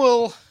 I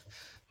will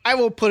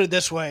put it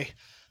this way.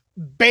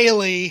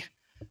 Bayley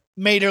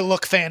made her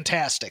look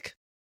fantastic.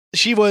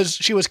 She was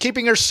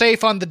keeping her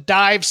safe on the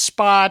dive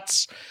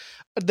spots.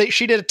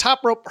 She did a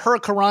top rope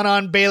hurricanrana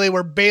on Bayley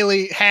where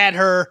Bayley had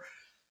her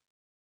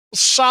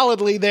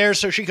solidly there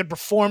so she could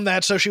perform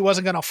that so she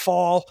wasn't going to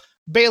fall.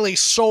 Bayley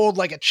sold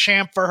like a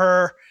champ for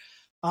her.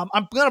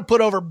 I'm going to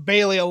put over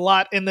Bayley a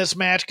lot in this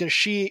match because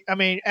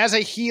as a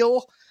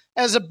heel,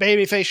 as a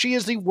babyface, she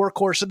is the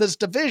workhorse of this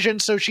division,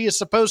 so she is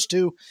supposed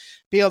to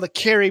be able to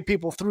carry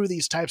people through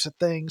these types of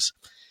things.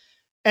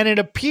 And it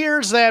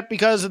appears that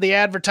because of the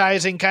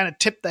advertising kind of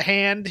tipped the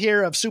hand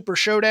here of Super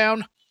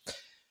Showdown,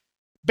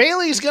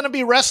 Bayley's going to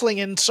be wrestling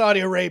in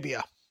Saudi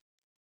Arabia.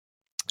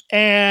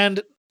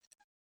 And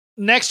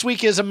next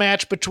week is a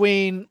match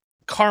between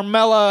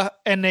Carmella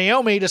and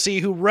Naomi to see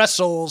who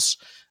wrestles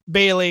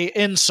Bayley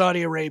in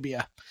Saudi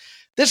Arabia.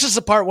 This is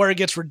the part where it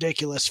gets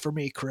ridiculous for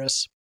me,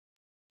 Chris.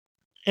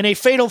 In a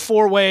fatal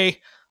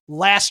 4-way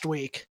last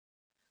week,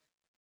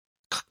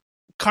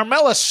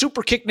 Carmella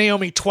super kicked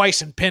Naomi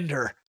twice and pinned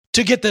her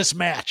to get this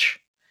match.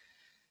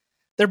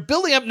 They're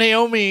building up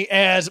Naomi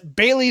as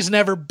Bayley's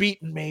never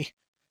beaten me,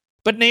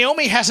 but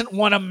Naomi hasn't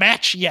won a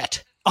match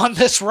yet on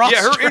this roster.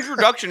 Yeah, her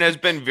introduction has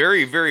been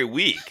very, very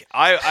weak.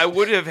 I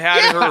would have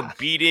had her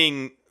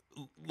beating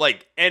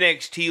like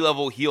NXT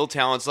level heel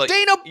talents like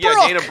Dana Brooke.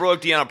 Yeah, Dana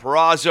Brooke, Deonna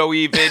Purrazzo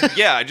even.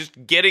 Yeah,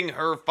 just getting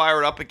her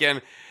fired up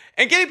again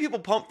and getting people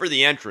pumped for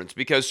the entrance,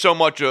 because so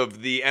much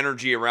of the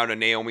energy around a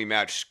Naomi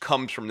match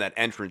comes from that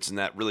entrance and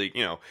that really,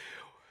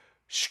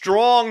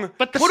 strong,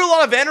 but put a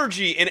lot of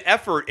energy and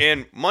effort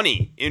and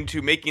money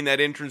into making that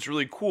entrance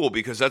really cool,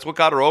 because that's what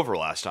got her over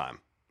last time.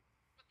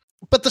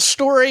 But the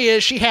story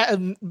is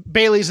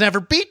Bayley's never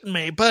beaten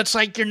me, but it's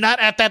like you're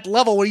not at that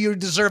level where you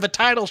deserve a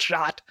title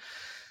shot.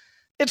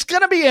 It's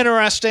going to be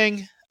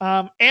interesting.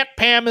 Aunt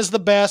Pam is the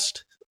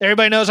best.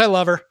 Everybody knows I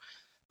love her.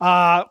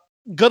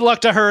 Good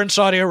luck to her in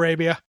Saudi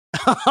Arabia.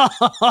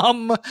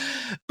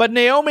 But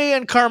Naomi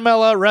and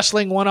Carmella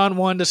wrestling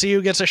one-on-one to see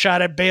who gets a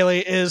shot at Bayley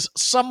is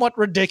somewhat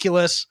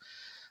ridiculous.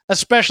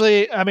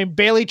 Especially,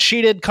 Bayley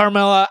cheated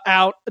Carmella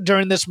out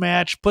during this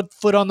match, put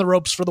foot on the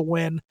ropes for the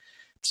win.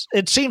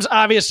 It seems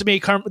obvious to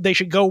me they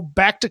should go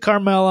back to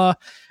Carmella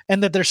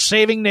and that they're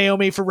saving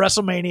Naomi for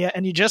WrestleMania,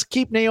 and you just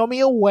keep Naomi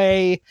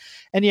away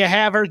and you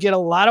have her get a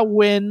lot of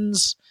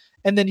wins,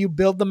 and then you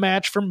build the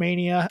match for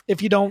Mania.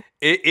 If you don't...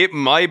 It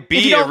might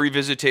be a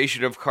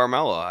revisitation of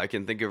Carmella. I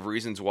can think of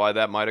reasons why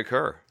that might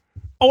occur.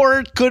 Or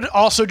it could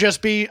also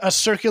just be a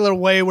circular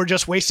way. We're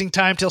just wasting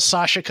time till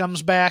Sasha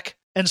comes back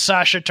and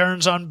Sasha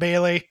turns on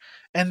Bayley,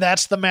 and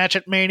that's the match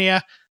at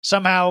Mania,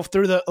 somehow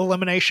through the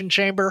Elimination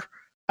Chamber.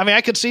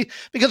 I could see,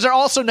 because they're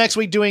also next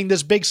week doing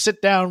this big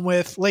sit down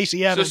with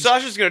Lacey Evans. So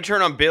Sasha's going to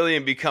turn on Bayley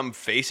and become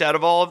face out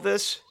of all of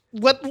this?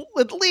 What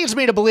leads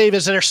me to believe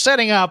is that they're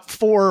setting up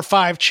 4 or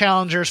 5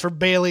 challengers for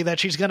Bayley that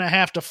she's going to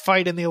have to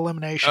fight in the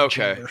Elimination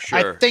Chamber.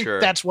 Sure, I think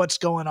that's what's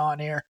going on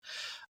here.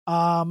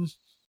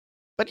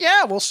 But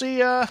yeah, we'll see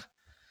how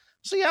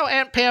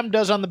Aunt Pam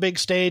does on the big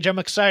stage. I'm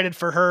excited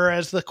for her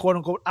as the quote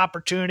unquote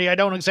opportunity. I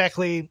don't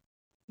exactly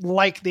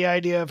like the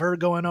idea of her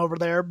going over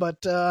there,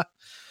 but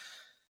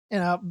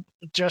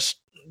just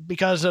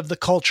because of the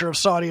culture of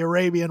Saudi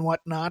Arabia and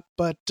whatnot.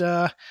 But,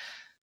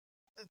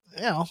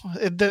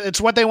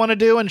 it's what they want to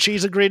do, and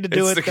she's agreed to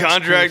do it. It's the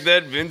contract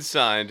that Vince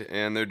signed,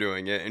 and they're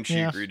doing it, and she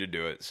agreed to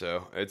do it.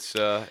 So it's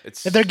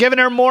if they're giving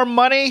her more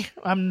money,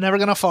 I'm never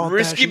going to fault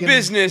risky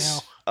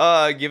business.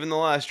 Given the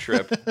last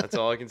trip, that's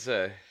all I can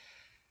say.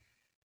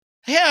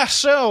 Yeah,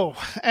 so,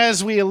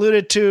 as we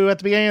alluded to at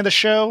the beginning of the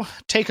show,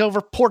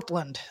 TakeOver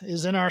Portland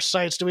is in our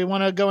sights. Do we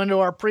want to go into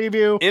our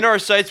preview? In our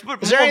sights,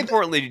 but more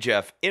importantly,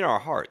 Jeff, in our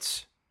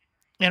hearts.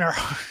 Is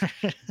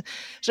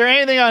there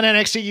anything on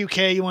NXT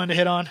UK you wanted to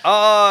hit on?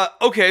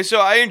 Okay,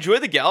 so I enjoy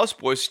the Gallus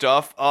Boys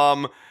stuff.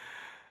 Aoife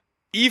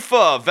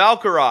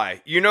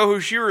Valkyrie, you know who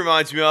she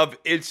reminds me of?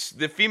 It's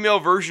the female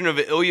version of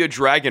Ilya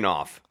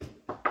Dragunov.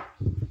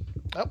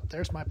 Oh,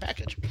 there's my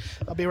package.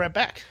 I'll be right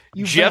back.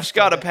 Jeff's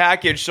got a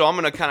package, so I'm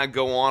going to kind of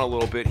go on a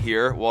little bit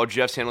here while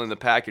Jeff's handling the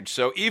package.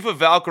 So Aoife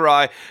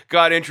Valkyrie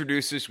got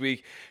introduced this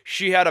week.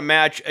 She had a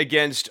match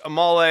against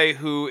Amale,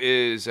 who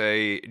is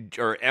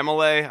or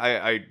Emily.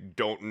 I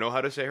don't know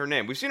how to say her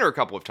name. We've seen her a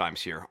couple of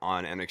times here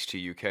on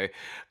NXT UK.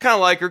 Kind of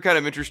like her, kind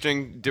of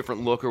interesting,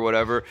 different look or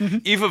whatever.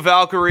 Mm-hmm. Aoife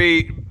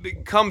Valkyrie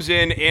comes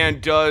in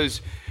and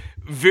does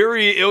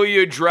very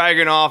Ilya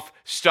Dragunov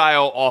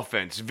style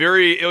offense.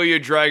 Very Ilya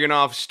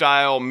Dragunov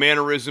style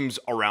mannerisms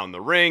around the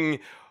ring.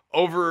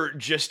 Over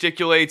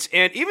gesticulates.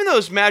 And even though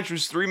this match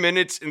was 3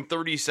 minutes and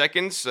 30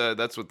 seconds,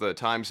 that's what the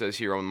time says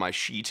here on my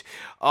sheet,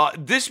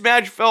 this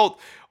match felt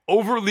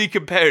overly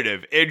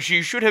competitive, and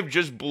she should have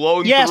just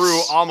blown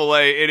through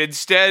Amale, and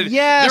instead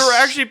there were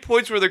actually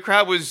points where the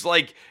crowd was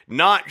like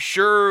not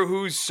sure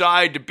whose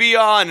side to be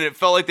on, and it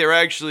felt like they were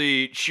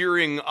actually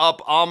cheering up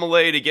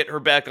Amale to get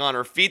her back on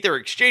her feet. They were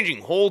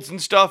exchanging holds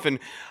and stuff, and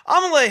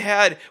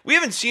Amale we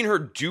haven't seen her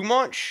do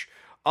much,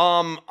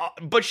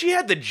 but she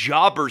had the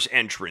jobber's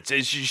entrance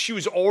as she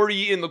was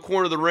already in the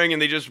corner of the ring,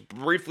 and they just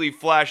briefly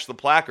flashed the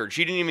placard.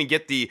 She didn't even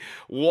get the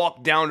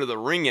walk down to the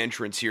ring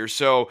entrance here,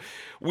 so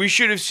we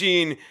should have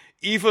seen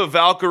Aoife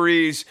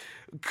Valkyrie's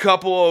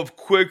couple of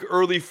quick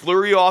early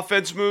flurry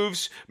offense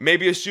moves,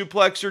 maybe a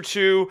suplex or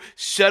two,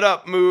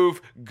 setup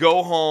move,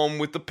 go home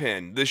with the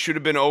pin. This should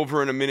have been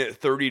over in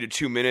 1:30 to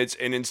 2 minutes,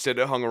 and instead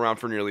it hung around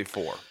for nearly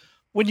 4.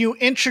 When you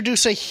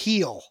introduce a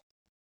heel,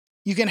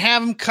 you can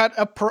have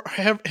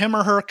him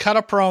or her cut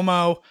a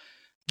promo,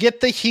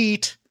 get the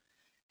heat,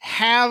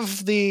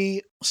 have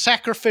the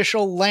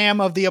sacrificial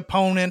lamb of the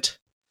opponent,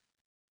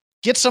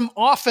 get some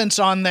offense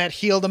on that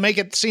heel to make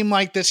it seem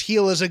like this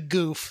heel is a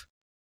goof.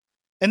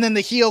 And then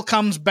the heel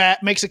comes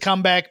back, makes a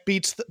comeback,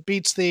 beats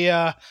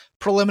the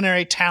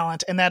preliminary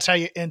talent, and that's how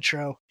you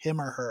intro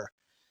him or her.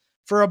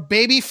 For a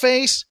baby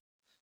face,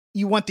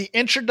 You want the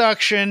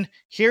introduction.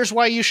 Here's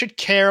why you should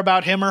care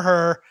about him or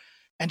her,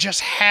 and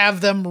just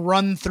have them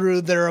run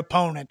through their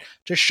opponent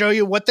to show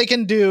you what they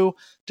can do,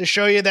 to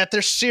show you that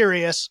they're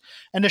serious,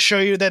 and to show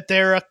you that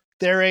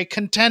they're a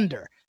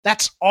contender.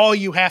 That's all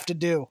you have to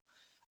do.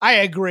 I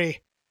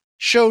agree.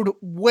 Showed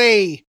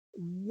way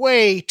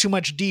too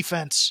much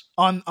defense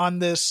on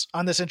this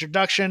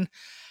introduction.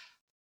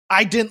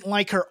 I didn't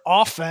like her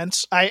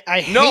offense.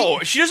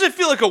 She doesn't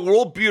feel like a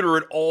world beater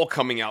at all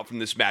coming out from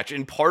this match.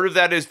 And part of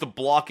that is the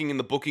blocking and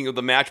the booking of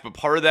the match, but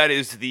part of that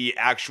is the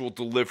actual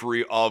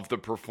delivery of the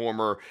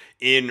performer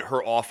in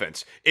her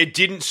offense. It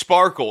didn't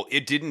sparkle.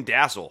 It didn't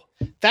dazzle.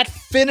 That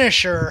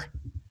finisher,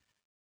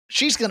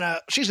 she's gonna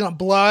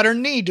blow out her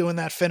knee doing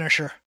that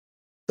finisher.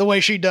 The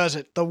way she does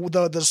it.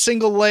 The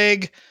single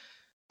leg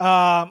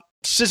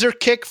scissor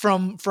kick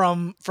from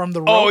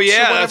the ropes. Oh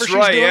yeah, that's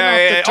right.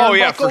 Yeah. Oh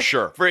yeah, for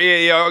sure.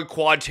 A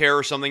quad tear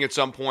or something at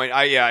some point.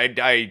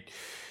 I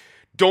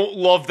don't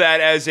love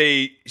that as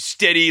a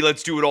steady,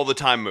 let's do it all the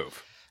time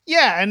move.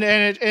 Yeah, and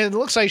it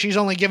looks like she's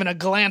only given a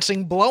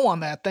glancing blow on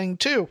that thing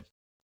too.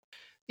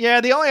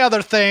 Yeah, the only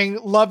other thing,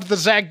 loved the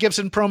Zach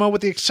Gibson promo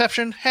with the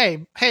exception.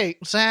 Hey,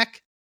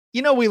 Zach,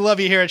 you know we love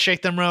you here at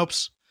Shake Them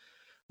Ropes.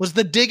 Was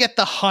the dig at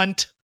the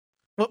Hunt?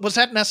 Was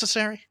that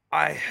necessary?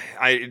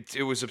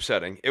 It was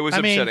upsetting. It was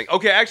upsetting.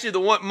 Okay, actually,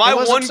 my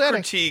one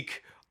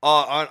critique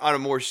on a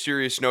more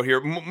serious note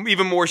here,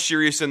 even more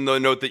serious than the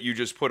note that you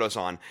just put us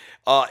on,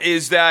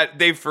 is that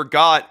they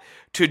forgot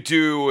to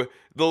do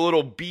the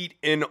little beat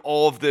in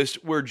all of this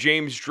where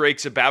James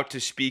Drake's about to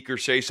speak or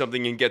say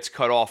something and gets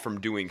cut off from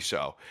doing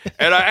so.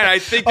 And I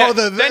think that,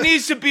 that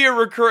needs to be a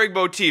recurring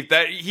motif,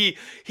 that he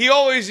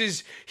always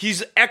is,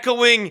 he's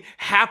echoing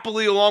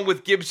happily along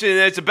with Gibson, and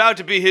it's about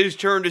to be his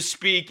turn to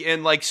speak,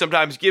 and like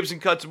sometimes Gibson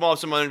cuts him off,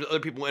 some other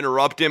people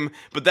interrupt him,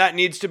 but that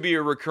needs to be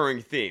a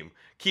recurring theme.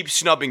 Keep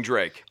snubbing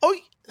Drake.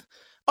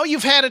 Oh,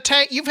 you've had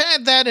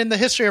that in the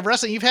history of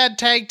wrestling. You've had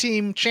tag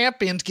team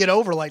champions get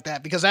over like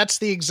that, because that's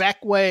the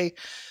exact way.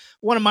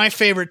 One of my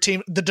favorite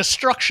teams, the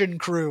Destruction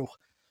Crew,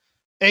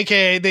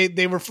 aka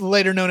they were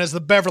later known as the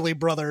Beverly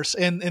Brothers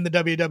in the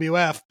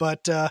WWF,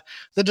 but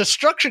the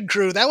Destruction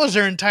Crew, that was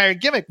their entire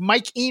gimmick.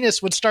 Mike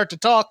Enos would start to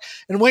talk,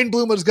 and Wayne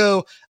Bloom would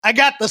go, "I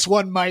got this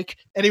one, Mike,"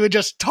 and he would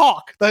just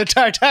talk the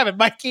entire time, and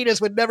Mike Enos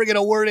would never get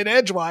a word in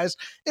edgewise.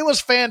 It was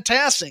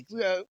fantastic.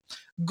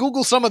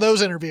 Google some of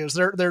those interviews;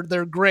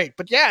 they're great.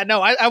 But yeah,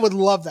 no, I would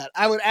love that.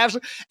 I would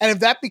absolutely, and if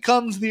that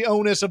becomes the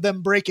onus of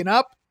them breaking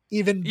up,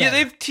 even better. Yeah,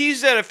 they've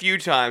teased that a few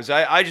times.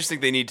 I just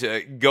think they need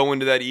to go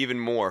into that even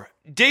more.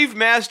 Dave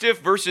Mastiff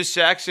versus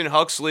Saxon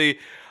Huxley.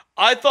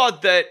 I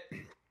thought that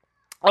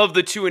of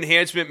the two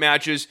enhancement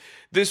matches,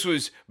 this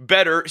was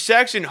better.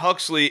 Saxon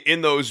Huxley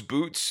in those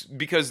boots,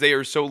 because they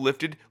are so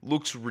lifted,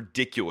 looks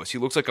ridiculous. He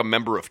looks like a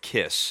member of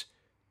KISS.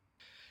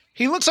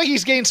 He looks like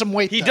he's gained some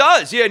weight. He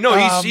does. Yeah, no,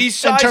 he's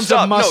sized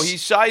up. No,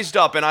 he's sized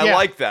up, and I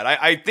like that.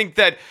 I think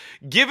that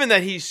given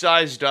that he's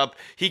sized up,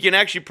 he can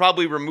actually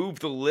probably remove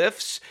the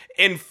lifts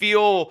and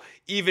feel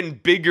even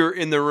bigger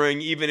in the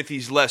ring, even if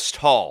he's less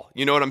tall.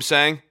 You know what I'm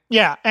saying?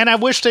 Yeah, and I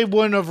wish they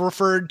wouldn't have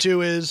referred to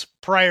his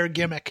prior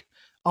gimmick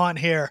on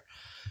here,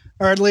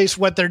 or at least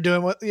what they're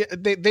doing.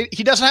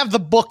 He doesn't have the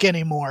book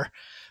anymore,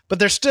 but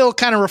they're still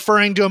kind of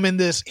referring to him in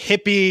this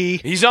hippie.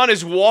 He's on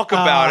his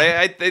walkabout.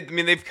 I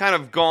mean, they've kind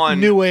of gone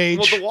new age.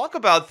 Well, the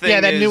walkabout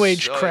thing, that new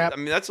age crap. I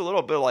mean, that's a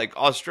little bit like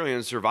Australian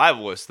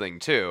survivalist thing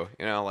too.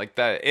 You know, like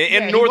that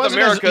in North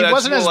America.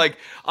 That's more like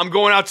I'm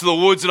going out to the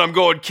woods and I'm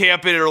going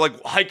camping or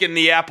like hiking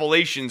the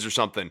Appalachians or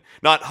something.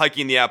 Not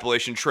hiking the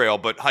Appalachian Trail,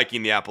 but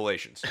hiking the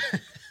Appalachians.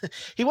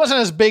 He wasn't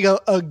as big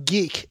a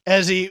geek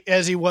as he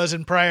was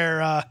in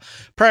prior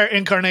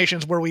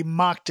incarnations where we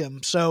mocked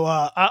him. So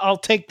I'll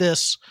take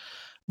this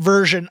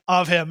version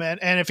of him,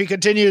 and if he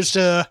continues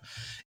to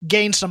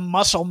gain some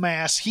muscle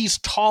mass, he's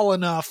tall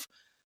enough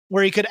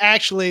where they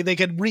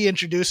could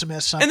reintroduce him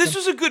as something. And this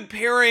was a good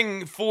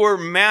pairing for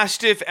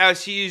Mastiff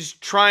as he's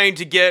trying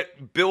to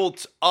get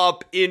built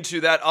up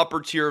into that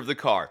upper tier of the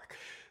card.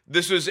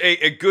 This was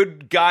a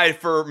good guy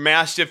for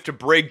Mastiff to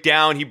break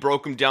down. He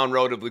broke him down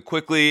relatively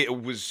quickly.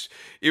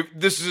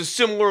 This is a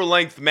similar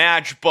length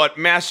match, but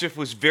Mastiff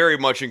was very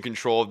much in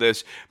control of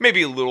this.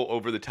 Maybe a little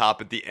over the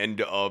top at the end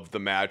of the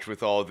match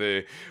with all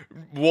the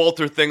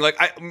Walter thing. Like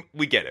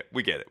we get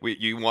it.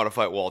 You want to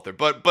fight Walter,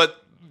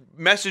 but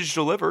message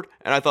delivered,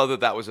 and I thought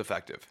that was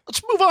effective.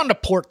 Let's move on to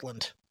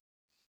Portland.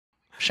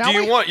 Shall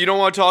we? You don't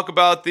want to talk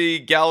about the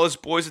Gallus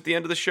boys at the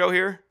end of the show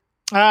here?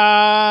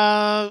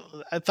 I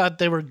thought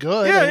they were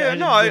good.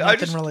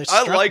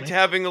 I liked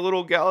having a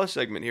little Gallus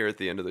segment here at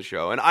the end of the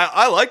show, and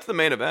I liked the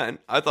main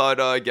event. I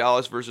thought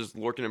Gallus versus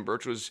Lorcan and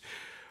Birch was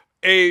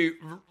a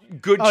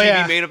good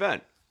TV main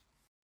event.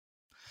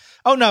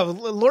 Oh no,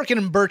 Lorcan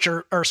and Birch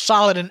are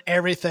solid in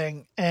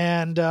everything,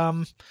 and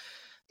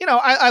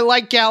I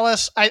like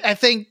Gallus. I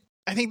think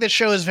this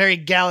show is very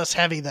Gallus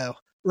heavy though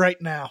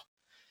right now,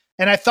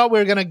 and I thought we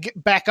were going to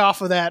back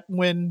off of that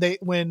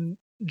when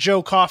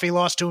Joe Coffey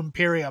lost to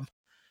Imperium.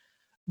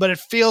 but it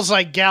feels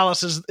like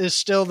Gallus is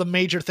still the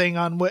major thing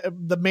on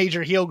the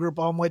major heel group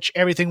on which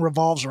everything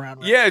revolves around.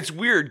 Right? Yeah, it's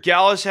weird.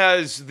 Gallus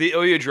has the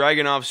Ilya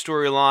Dragunov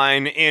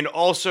storyline and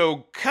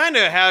also kind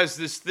of has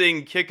this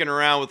thing kicking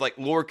around with like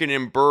Lorcan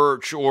and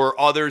Birch or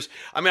others.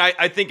 I mean,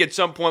 I think at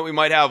some point we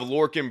might have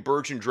Lorcan,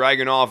 Birch, and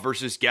Dragunov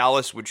versus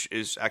Gallus, which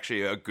is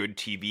actually a good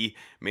TV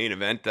main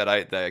event that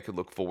I could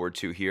look forward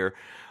to here.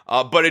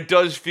 But it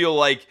does feel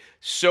like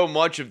so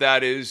much of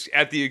that is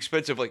at the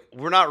expense of, like,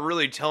 we're not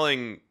really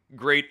telling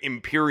great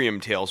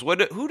Imperium tales.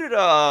 Who did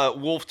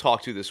Wolf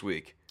talk to this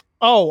week?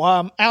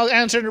 Oh,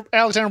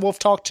 Alexander Wolf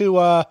talked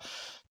to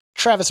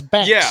Travis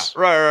Banks. Yeah,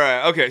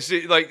 right. Okay, so,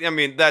 like, I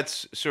mean,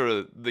 that's sort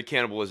of the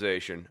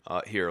cannibalization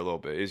here a little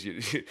bit.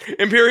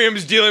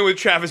 Imperium's dealing with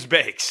Travis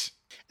Banks.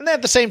 And then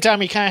at the same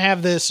time, you kind of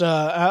have this,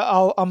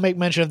 I'll make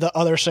mention of the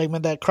other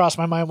segment that crossed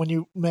my mind when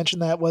you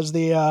mentioned that was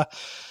the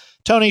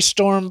Toni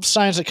Storm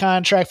signs a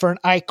contract for an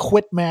I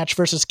Quit match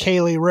versus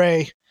Kaylee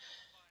Ray.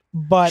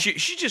 But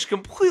she just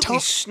completely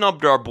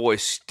snubbed our boy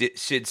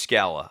Sid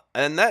Scala,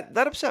 and that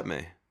upset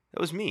me. That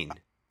was mean.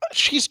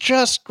 She's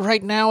just,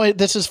 right now,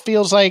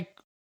 feels like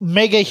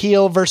mega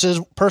heel versus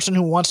person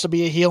who wants to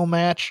be a heel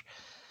match.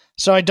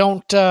 So I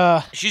don't...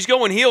 she's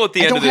going heel at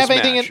the end of this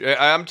match.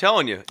 I'm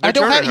telling you. I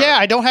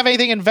don't have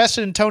anything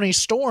invested in Toni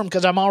Storm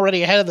because I'm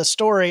already ahead of the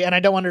story, and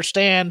I don't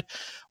understand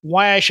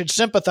why I should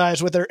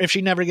sympathize with her if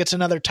she never gets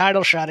another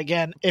title shot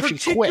again if she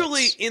quits.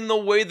 Particularly in the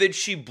way that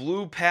she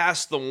blew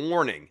past the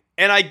warning.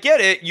 And I get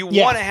it. You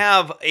want to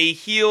have a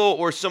heel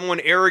or someone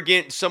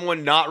arrogant,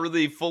 someone not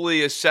really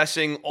fully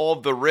assessing all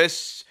of the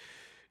risks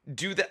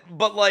do that.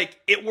 But, like,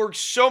 it works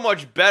so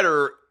much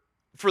better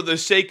for the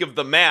sake of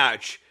the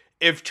match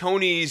if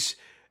Tony's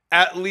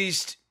at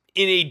least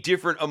in a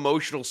different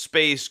emotional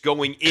space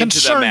going into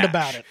concerned the match.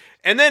 About it.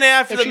 And then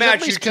after the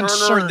match, you turn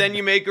her, then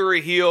you make her a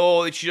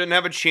heel. She doesn't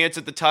have a chance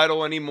at the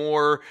title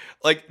anymore.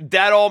 Like,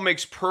 that all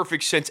makes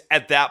perfect sense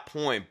at that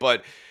point.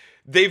 But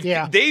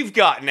they've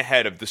gotten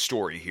ahead of the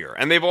story here,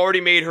 and they've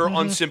already made her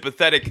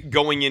unsympathetic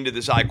going into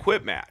this I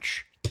Quit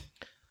match.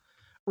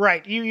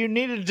 Right. You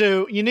needed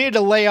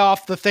to lay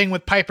off the thing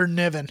with Piper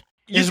Niven.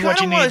 You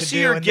kind of want to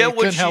see her get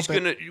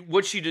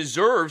what she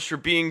deserves for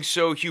being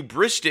so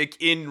hubristic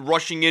in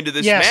rushing into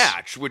this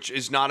match, which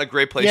is not a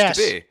great place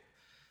to be.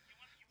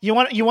 You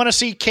want to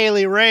see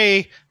Kaylee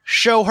Ray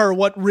show her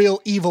what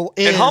real evil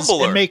is and humble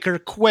her and make her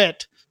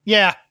quit.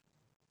 Yeah,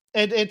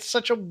 it's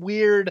such a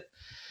weird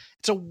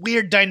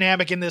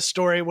dynamic in this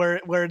story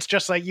where it's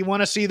just like you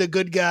want to see the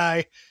good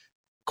guy,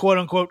 quote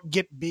unquote,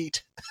 get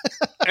beat.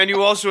 And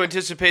you also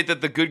anticipate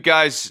that the good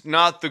guy's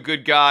not the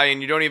good guy,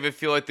 and you don't even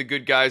feel like the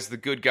good guy's the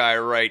good guy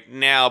right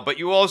now. But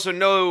you also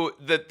know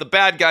that the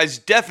bad guy's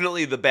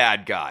definitely the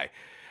bad guy.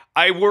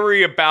 I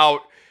worry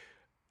about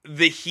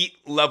the heat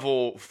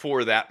level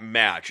for that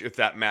match if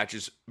that match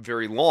is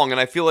very long, and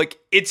I feel like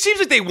it seems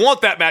like they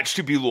want that match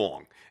to be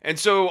long, and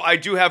so I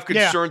do have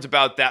concerns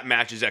about that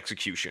match's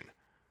execution.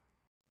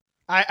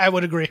 I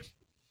would agree.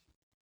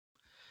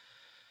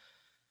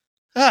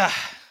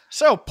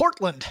 So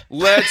Portland,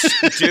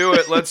 let's do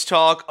it. Let's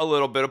talk a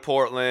little bit of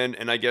Portland,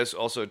 and I guess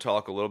also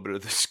talk a little bit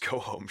of this Go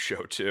Home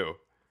show too.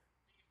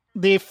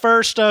 The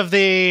first of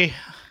the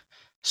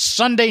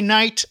Sunday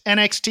night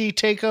NXT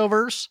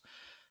takeovers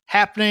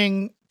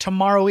happening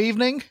tomorrow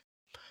evening,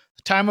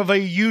 the time of a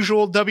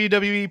usual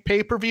WWE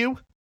pay-per-view.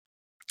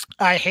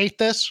 I hate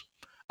this.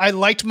 I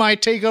liked my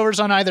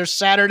takeovers on either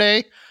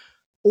Saturday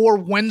or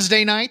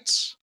Wednesday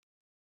nights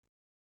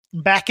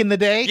back in the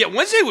day. Yeah,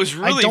 Wednesday was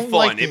really fun.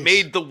 Like it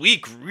made the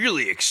week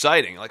really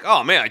exciting. Like,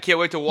 oh man, I can't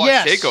wait to watch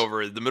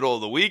TakeOver in the middle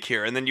of the week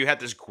here. And then you had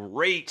this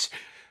great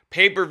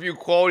pay-per-view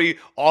quality,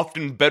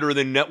 often better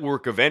than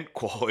network event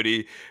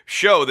quality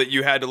show that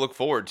you had to look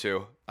forward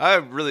to. I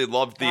really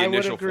loved the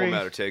initial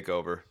format of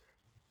TakeOver.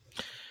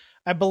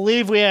 I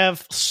believe we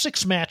have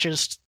 6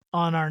 matches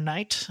on our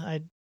night.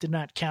 I did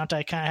not count.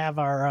 I kind of have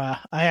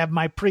I have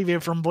my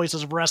preview from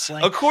Voices of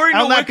Wrestling. According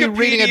to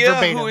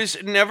Wikipedia, who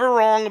is never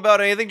wrong about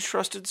anything,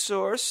 trusted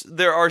source,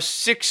 there are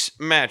 6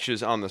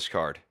 matches on this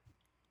card.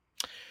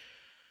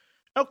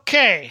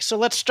 Okay, so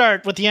let's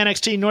start with the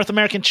NXT North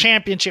American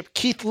Championship.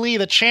 Keith Lee,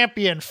 the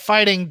champion,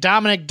 fighting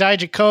Dominik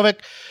Dijakovic.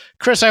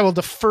 Chris, I will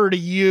defer to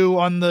you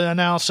on the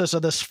analysis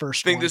of this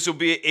first one. I think this will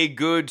be a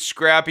good,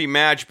 scrappy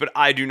match, but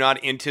I do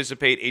not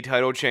anticipate a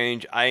title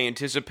change. I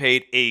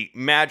anticipate a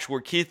match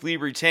where Keith Lee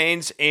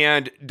retains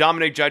and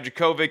Dominik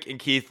Dijakovic and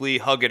Keith Lee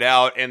hug it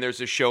out, and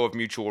there's a show of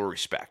mutual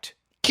respect.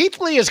 Keith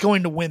Lee is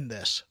going to win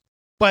this,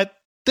 but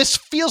this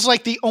feels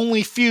like the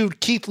only feud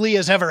Keith Lee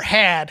has ever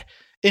had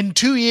in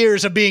 2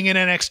 years of being in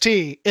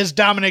NXT is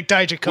Dominik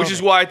Dijakovic. Which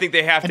is why I think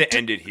they have to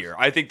end it here.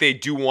 I think they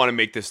do want to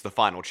make this the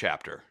final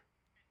chapter.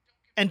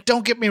 And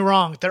don't get me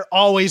wrong, they're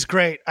always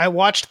great. I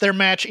watched their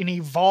match in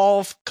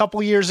Evolve a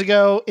couple years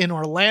ago in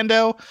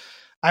Orlando.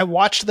 I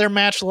watched their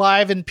match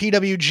live in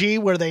PWG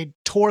where they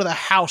tore the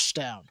house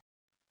down.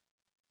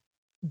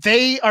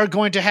 They are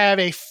going to have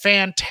a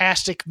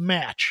fantastic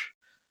match.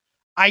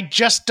 I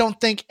just don't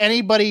think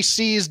anybody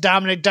sees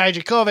Dominik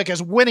Dijakovic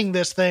as winning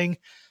this thing,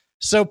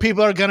 so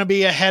people are going to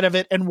be ahead of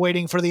it and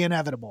waiting for the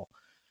inevitable.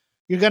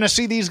 You're going to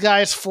see these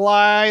guys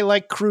fly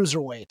like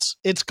cruiserweights.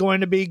 It's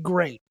going to be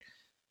great.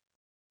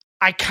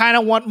 I kind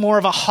of want more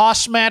of a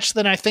Haas match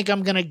than I think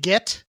I'm going to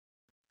get.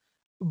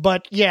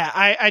 But yeah,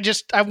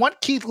 I want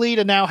Keith Lee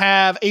to now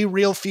have a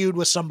real feud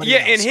with somebody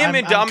else. Yeah, and him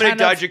and Dominik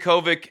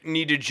Dijakovic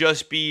need to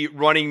just be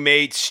running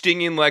mates,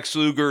 Sting and Lex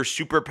Luger,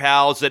 super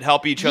pals that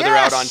help each other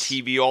out on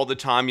TV all the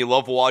time. You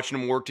love watching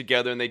them work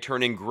together, and they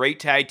turn in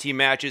great tag team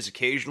matches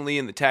occasionally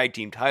in the tag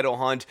team title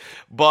hunt.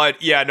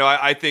 But yeah, no,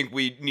 I think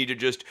we need to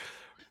just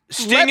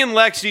Sting and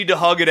Lex need to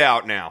hug it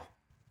out now.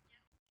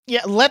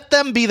 Yeah, let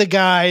them be the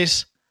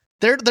guys.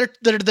 They're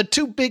the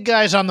two big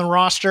guys on the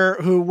roster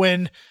who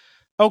when.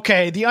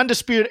 Okay, the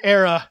Undisputed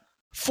Era,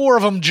 4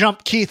 of them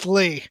jumped Keith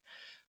Lee.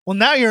 Well,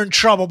 now you're in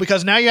trouble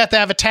because now you have to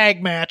have a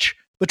tag match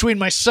between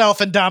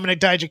myself and Dominik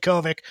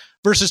Dijakovic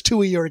versus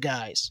 2 of your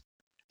guys.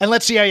 And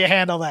let's see how you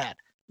handle that.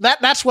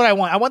 That's what I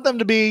want. I want them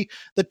to be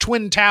the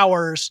Twin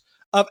Towers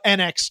of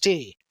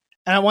NXT.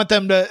 And I want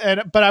them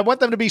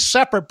to be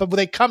separate, but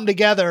they come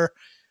together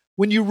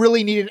when you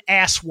really need an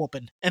ass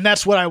whooping. And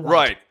that's what I want.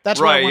 Right.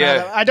 That's right, what I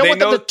want. Yeah. I don't want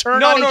them to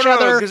turn on each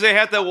other. Because they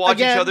have to watch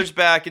each other's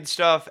back and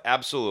stuff.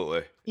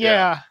 Absolutely.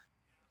 Yeah.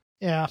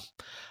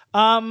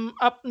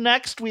 Up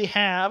next we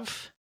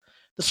have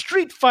the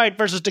Street Fight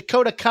versus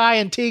Dakota Kai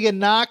and Tegan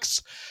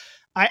Nox.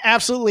 I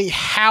absolutely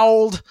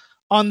howled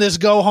on this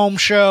go home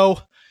show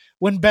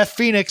when Beth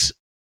Phoenix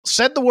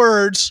said the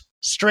words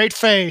straight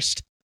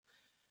faced.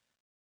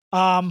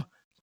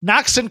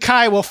 Nox and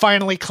Kai will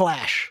finally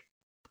clash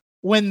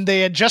when they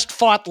had just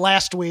fought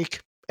last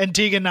week and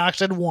Tegan Nox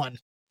had won.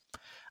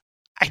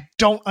 I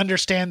don't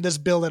understand this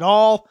build at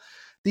all.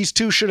 These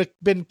two should have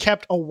been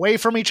kept away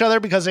from each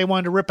other because they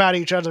wanted to rip out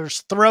each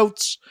other's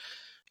throats.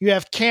 You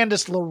have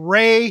Candice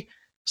LeRae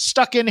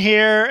stuck in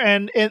here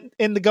and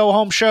in the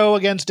go-home show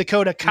against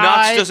Dakota Kai.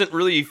 Nox doesn't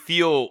really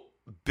feel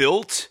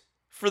built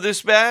for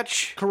this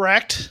match.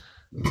 Correct.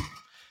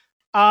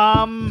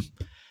 I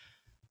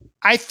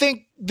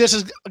think this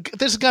is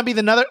going to be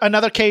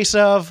another case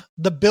of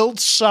the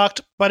build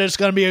sucked, but it's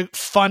going to be a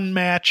fun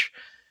match.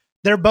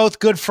 They're both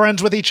good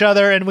friends with each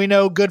other, and we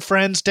know good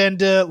friends tend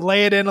to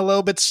lay it in a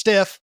little bit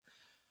stiff.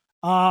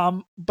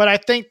 But I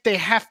think they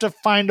have to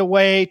find a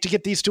way to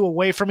get these two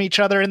away from each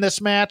other in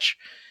this match.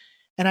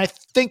 And I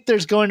think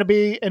there's going to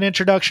be an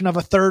introduction of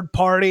a third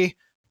party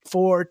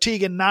for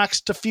Tegan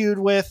Nox to feud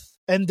with,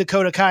 and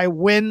Dakota Kai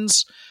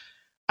wins.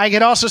 I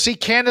could also see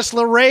Candice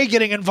LeRae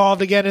getting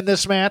involved again in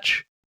this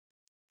match,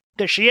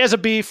 because she has a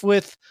beef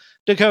with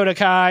Dakota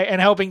Kai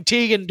and helping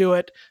Tegan do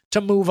it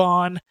to move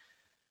on.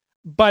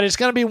 But it's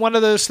going to be one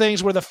of those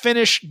things where the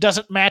finish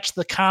doesn't match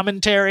the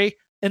commentary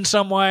in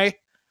some way,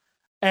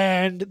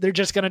 and they're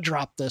just going to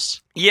drop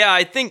this. Yeah,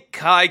 I think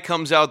Kai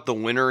comes out the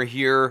winner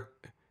here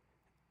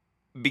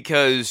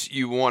because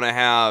you want to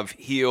have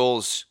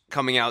heels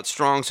coming out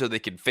strong so they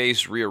can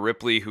face Rhea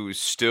Ripley, who's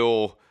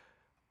still,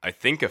 I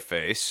think, a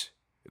face.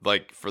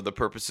 Like, for the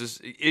purposes...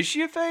 Is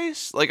she a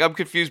face? Like, I'm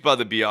confused by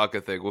the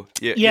Bianca thing. Well,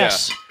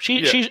 yes.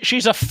 Yeah.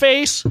 She's a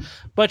face,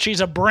 but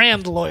she's a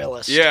brand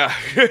loyalist. Yeah.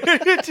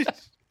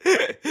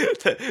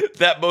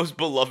 That most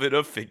beloved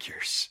of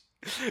figures.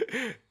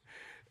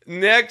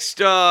 Next,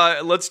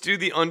 let's do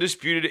the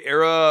Undisputed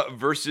Era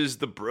versus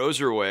the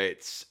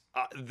Broserweights.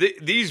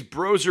 These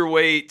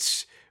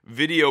Broserweights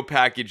video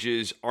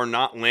packages are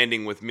not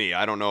landing with me.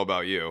 I don't know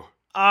about you.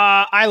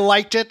 I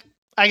liked it.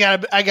 I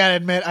gotta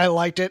admit, I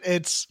liked it.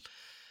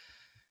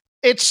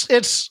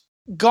 It's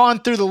gone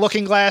through the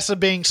looking glass of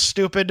being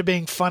stupid to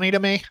being funny to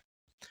me.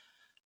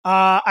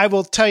 I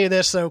will tell you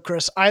this though,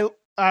 Chris.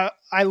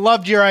 I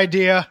loved your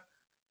idea.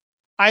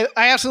 I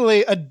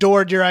absolutely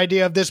adored your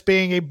idea of this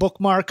being a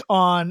bookmark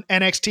on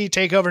NXT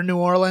TakeOver New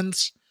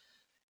Orleans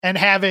and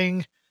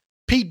having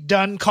Pete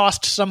Dunne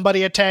cost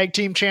somebody a tag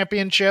team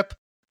championship.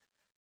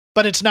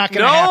 But it's not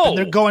going to happen.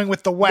 They're going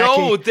with the wacky.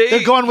 No,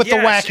 they're going with the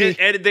wacky.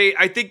 And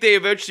I think they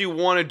eventually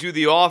want to do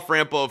the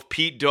off-ramp of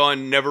Pete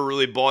Dunne never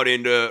really bought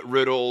into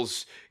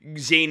Riddle's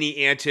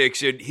zany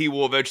antics, and he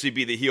will eventually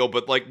be the heel.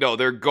 But no,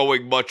 they're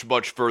going much,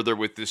 much further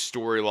with this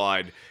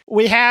storyline.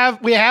 We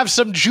have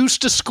some juice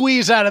to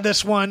squeeze out of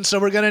this one, so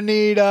we're going to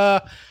need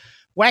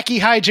wacky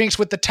hijinks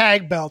with the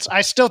tag belts. I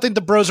still think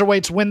the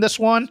Broserweights win this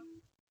one.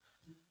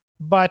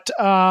 But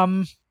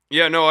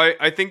yeah, no,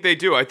 I think they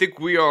do. I think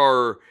we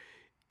are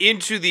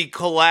into the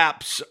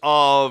collapse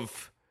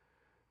of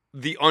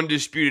the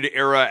Undisputed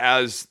Era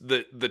as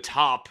the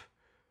top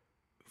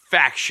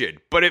faction,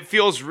 but it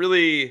feels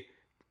really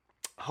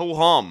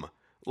ho-hum.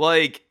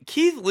 Like,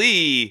 Keith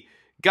Lee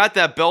got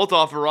that belt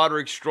off of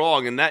Roderick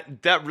Strong, and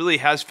that really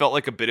has felt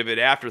like a bit of an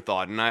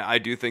afterthought, and I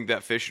do think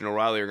that Fish and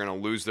O'Reilly are going to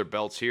lose their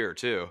belts here,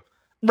 too.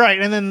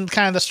 Right, and then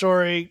kind of the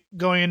story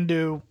going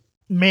into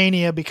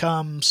Mania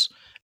becomes,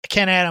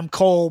 can Adam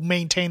Cole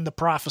maintain the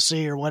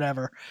prophecy or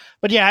whatever?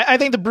 But yeah, I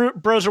think the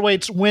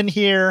Broserweights win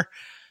here.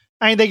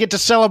 I think they get to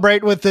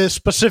celebrate with the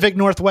Pacific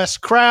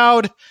Northwest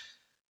crowd.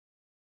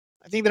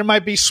 I think there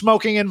might be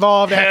smoking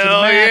involved after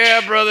the match.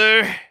 Yeah,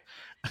 brother.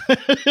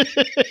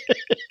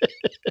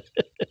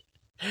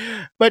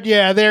 But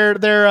yeah, they're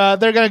going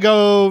to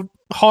go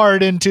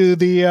hard into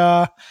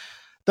the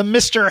the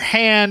Mr.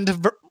 Hand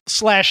 /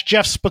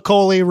 Jeff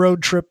Spicoli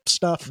road trip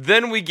stuff.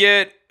 Then we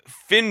get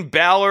Finn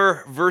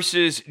Balor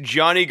versus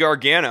Johnny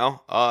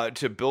Gargano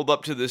to build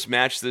up to this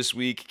match this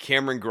week.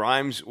 Cameron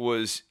Grimes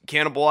was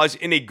cannibalized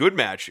in a good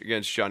match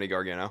against Johnny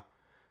Gargano.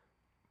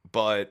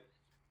 But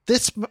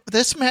this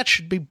match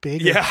should be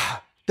bigger. Yeah.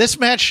 This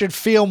match should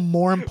feel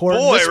more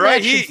important. Boy, this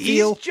right?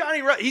 He's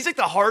Johnny. He's like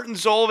the heart and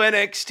soul of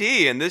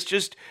NXT, and this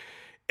just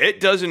it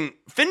doesn't.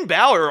 Finn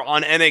Balor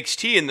on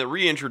NXT in the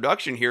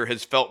reintroduction here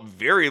has felt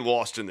very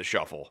lost in the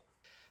shuffle.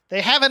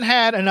 They haven't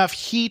had enough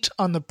heat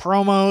on the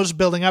promos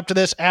building up to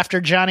this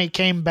after Johnny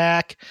came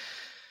back.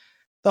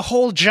 The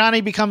whole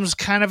Johnny becomes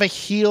kind of a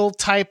heel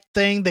type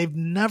thing. They've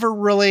never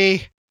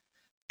really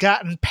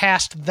gotten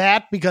past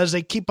that because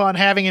they keep on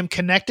having him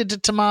connected to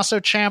Tommaso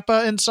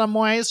Ciampa in some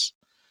ways.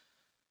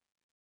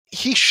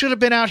 He should have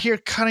been out here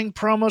cutting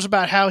promos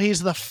about how he's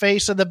the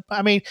face of the...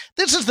 I mean,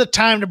 this is the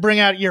time to bring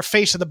out your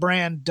face of the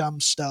brand dumb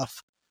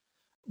stuff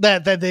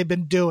that they've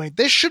been doing.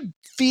 This should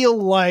feel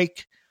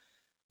like,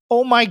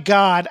 oh my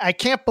God, I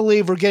can't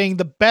believe we're getting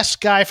the best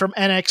guy from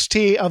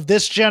NXT of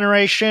this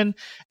generation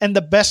and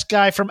the best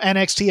guy from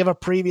NXT of a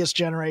previous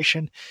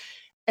generation.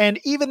 And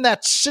even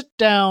that sit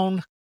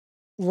down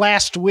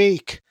last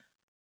week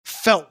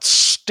felt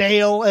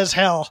stale as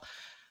hell.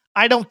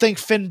 I don't think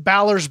Finn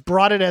Balor's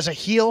brought it as a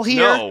heel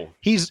here. No.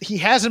 He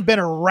hasn't been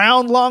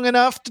around long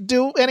enough to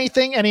do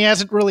anything, and he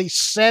hasn't really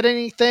said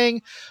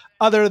anything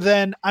other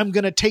than, I'm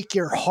going to take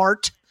your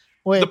heart.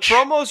 Which, the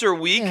promos are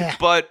weak,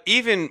 but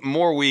even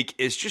more weak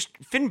is just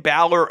Finn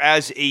Balor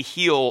as a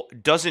heel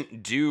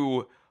doesn't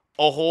do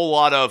a whole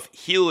lot of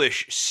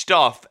heelish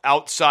stuff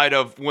outside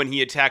of when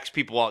he attacks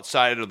people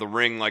outside of the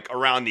ring, like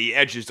around the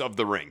edges of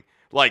the ring.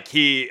 Like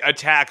he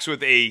attacks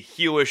with a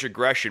heelish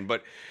aggression,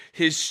 but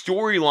his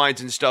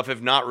storylines and stuff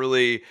have not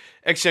really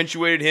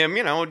accentuated him,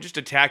 just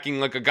attacking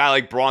like a guy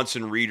like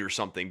Bronson Reed or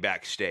something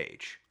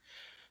backstage.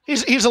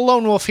 He's a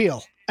lone wolf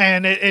heel,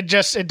 and it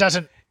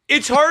doesn't.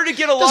 It's hard to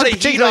get a lot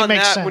of heat on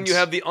that sense when you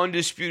have the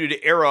Undisputed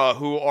Era,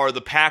 who are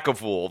the pack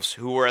of wolves,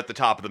 who are at the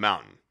top of the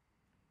mountain.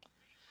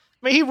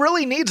 I mean, he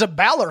really needs a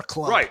Balor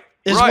Club, right?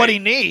 What he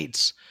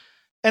needs.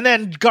 And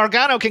then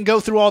Gargano can go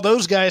through all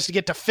those guys to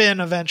get to Finn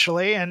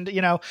eventually. And,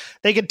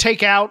 they could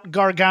take out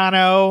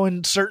Gargano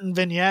and certain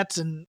vignettes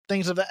and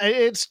things of that.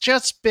 It's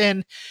just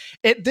been,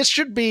 this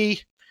should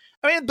be,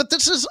 but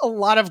this is a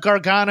lot of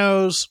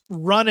Gargano's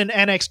run in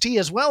NXT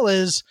as well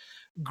as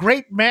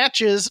great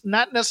matches,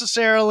 not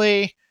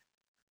necessarily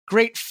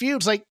great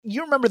feuds. Like,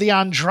 you remember the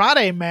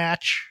Andrade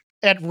match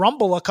at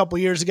Rumble a couple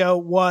years ago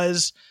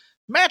was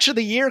match of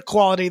the year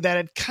quality that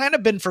had kind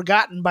of been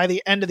forgotten by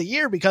the end of the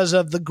year because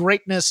of the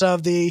greatness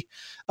of the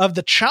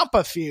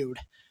Ciampa feud.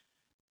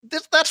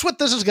 That's what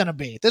this is going to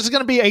be. This is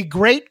going to be a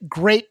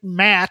great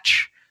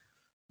match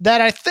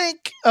that I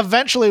think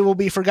eventually will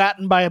be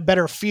forgotten by a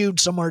better feud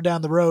somewhere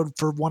down the road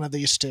for one of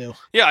these two.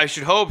 Yeah, I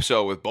should hope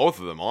so with both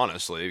of them,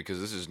 honestly,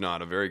 because this is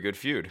not a very good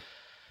feud.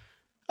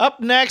 Up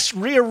next,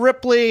 Rhea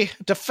Ripley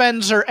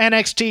defends her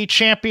NXT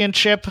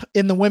championship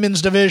in the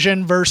women's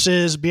division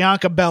versus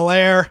Bianca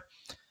Belair.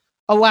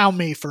 Allow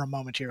me for a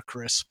moment here,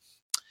 Chris.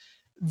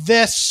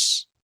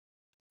 This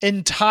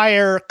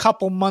entire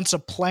couple months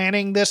of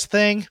planning this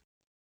thing,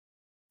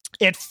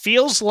 it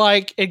feels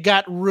like it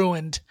got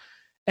ruined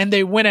and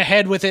they went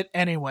ahead with it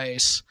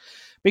anyways.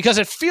 Because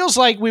it feels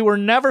like we were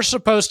never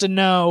supposed to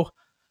know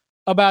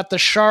about the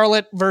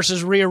Charlotte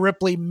versus Rhea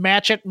Ripley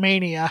match at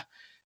Mania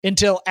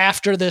until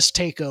after this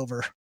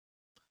takeover.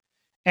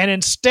 And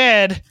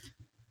instead,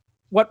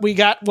 what we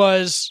got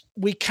was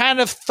we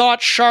kind of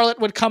thought Charlotte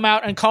would come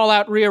out and call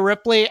out Rhea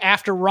Ripley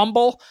after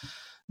Rumble.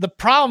 The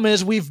problem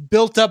is we've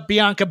built up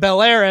Bianca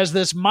Belair as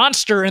this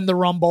monster in the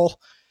Rumble,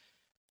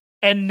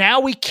 and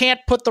now we can't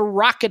put the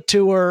rocket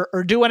to her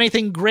or do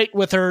anything great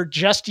with her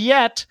just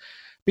yet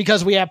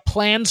because we have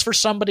plans for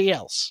somebody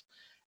else.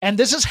 And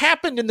this has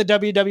happened in the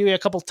WWE a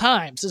couple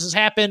times. This has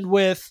happened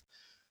with,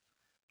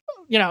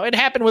 it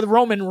happened with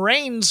Roman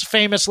Reigns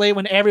famously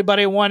when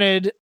everybody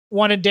wanted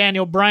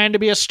Daniel Bryan to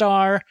be a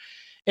star.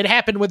 It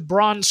happened with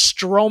Braun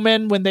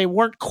Strowman when they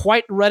weren't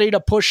quite ready to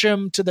push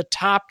him to the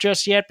top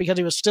just yet because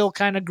he was still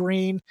kind of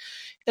green.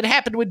 It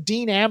happened with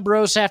Dean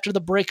Ambrose after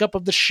the breakup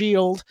of the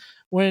Shield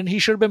when he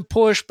should have been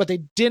pushed, but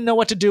they didn't know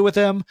what to do with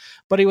him.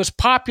 But he was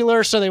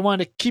popular, so they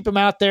wanted to keep him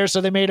out there,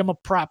 so they made him a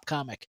prop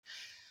comic.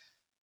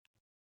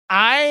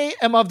 I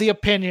am of the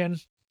opinion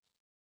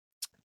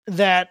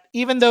that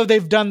even though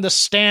they've done the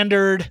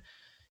standard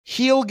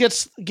heel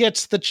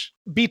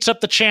beats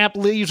up the champ,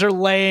 leaves her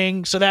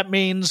laying, so that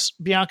means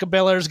Bianca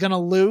Belair is going to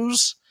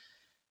lose.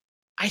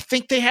 I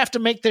think they have to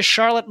make this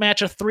Charlotte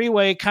match a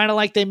three-way, kind of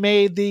like they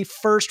made the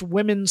first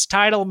women's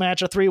title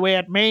match a three-way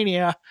at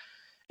Mania,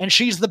 and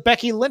she's the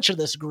Becky Lynch of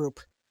this group.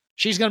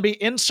 She's going to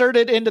be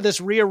inserted into this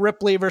Rhea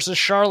Ripley versus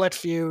Charlotte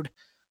feud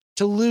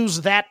to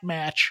lose that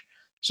match.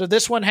 So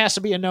this one has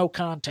to be a no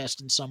contest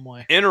in some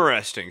way.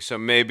 Interesting. So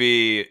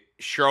maybe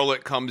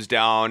Charlotte comes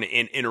down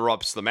and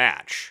interrupts the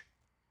match.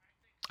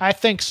 I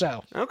think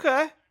so.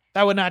 Okay.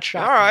 That would not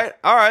shock me.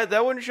 All right.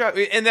 That wouldn't shock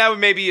me. And that would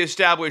maybe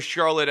establish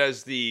Charlotte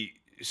as the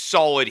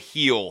solid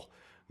heel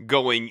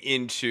going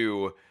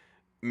into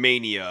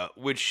Mania,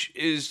 which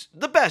is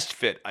the best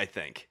fit, I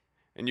think.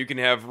 And you can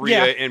have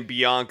Rhea and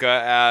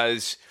Bianca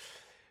as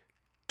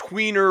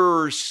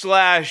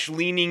tweener /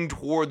 leaning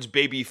towards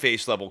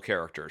babyface level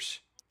characters.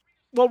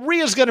 Well,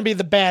 Rhea's going to be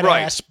the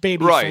badass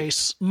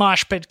babyface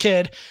mosh pit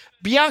kid.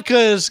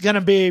 Bianca's going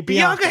to be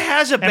Bianca. Bianca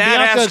has a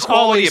badass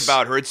quality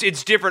about her.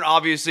 It's different,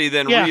 obviously,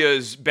 than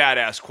Rhea's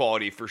badass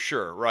quality for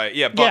sure, right?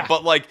 Yeah,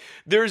 but like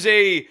there's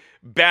a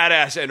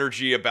badass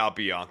energy about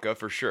Bianca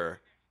for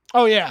sure.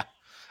 Oh yeah.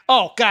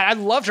 Oh God, I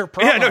loved her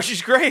promo. Yeah, no,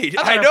 she's great.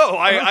 I know.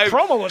 Her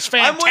promo was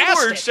fantastic. I'm way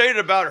more excited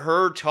about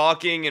her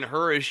talking and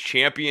her as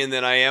champion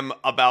than I am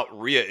about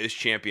Rhea as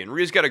champion.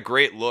 Rhea's got a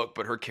great look,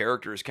 but her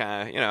character is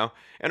kind of,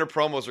 and her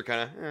promos are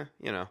kind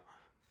of,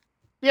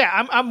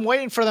 Yeah, I'm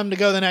waiting for them to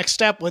go the next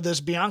step with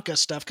this Bianca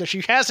stuff because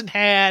she hasn't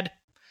had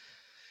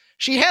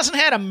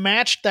a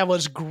match that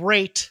was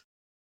great.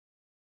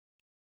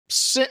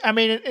 I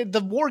mean,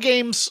 the War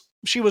Games,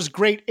 she was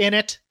great in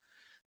it.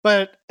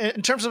 But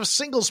in terms of a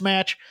singles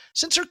match,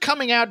 since her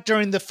coming out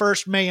during the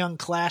first Mae Young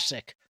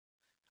Classic,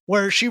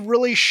 where she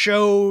really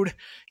showed,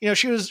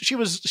 she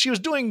was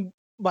doing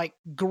like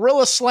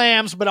gorilla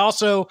slams, but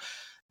also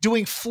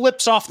doing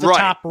flips off the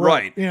top rope,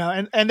 right?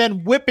 And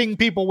then whipping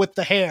people with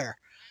the hair.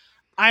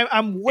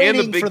 I'm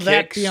waiting for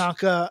that, kicks.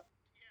 Bianca.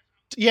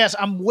 Yes,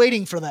 I'm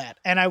waiting for that,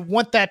 and I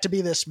want that to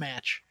be this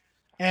match,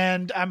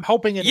 and I'm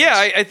hoping it. Yeah,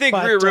 I think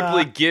Rhea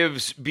Ripley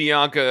gives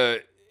Bianca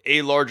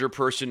a larger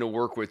person to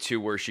work with too,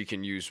 where she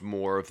can use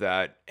more of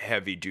that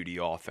heavy duty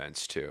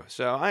offense too.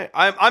 So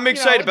I'm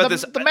excited about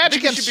this. The match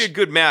should be a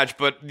good match,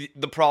 but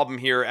the problem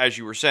here, as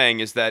you were saying,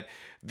 is that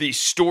the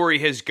story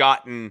has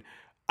gotten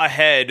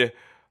ahead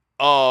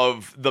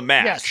of the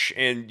match,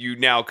 and you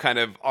now kind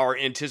of are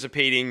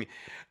anticipating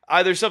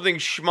either something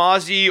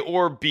schmozzy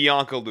or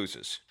Bianca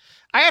loses.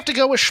 I have to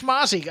go with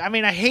schmozzy. I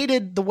mean, I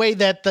hated the way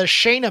that the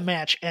Shayna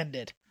match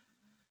ended.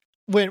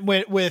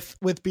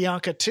 With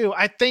Bianca too.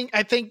 I think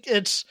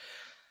it's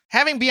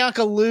having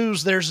Bianca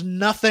lose, there's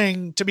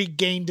nothing to be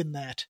gained in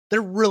that.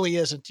 There really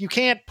isn't. You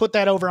can't put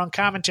that over on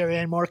commentary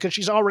anymore because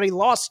she's already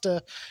lost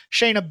to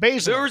Shayna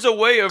Baszler. There was a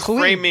way of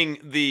framing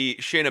the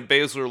Shayna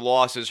Baszler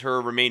loss as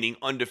her remaining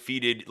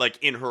undefeated, like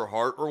in her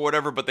heart or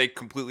whatever, but they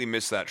completely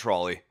missed that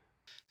trolley.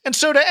 And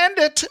so to end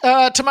it,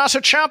 Tommaso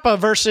Ciampa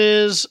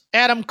versus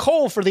Adam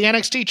Cole for the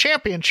NXT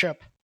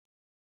Championship.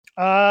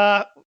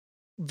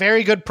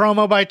 Very good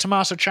promo by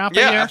Tommaso Ciampa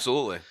here. Yeah,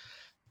 absolutely.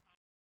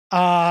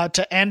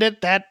 To end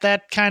it,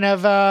 that kind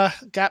of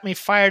got me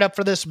fired up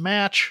for this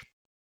match.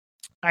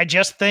 I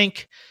just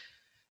think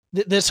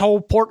this whole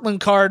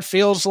Portland card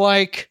feels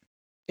like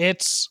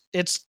it's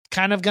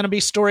kind of going to be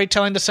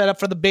storytelling to set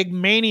up for the big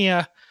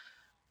Mania.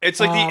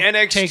 It's like the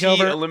NXT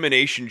takeover.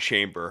 Elimination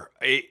Chamber.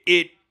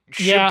 It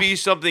should be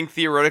something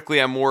theoretically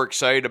I'm more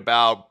excited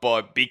about,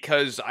 but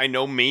because I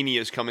know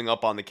Mania is coming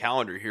up on the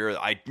calendar here,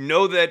 I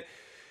know that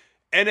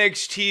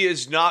NXT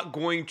is not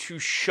going to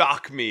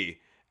shock me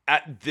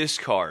at this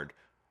card.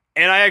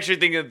 And I actually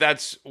think that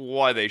that's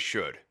why they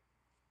should.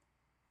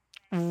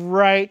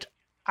 Right.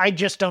 I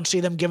just don't see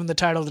them giving the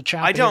title to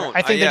Ciampa. I don't.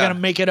 I think they're going to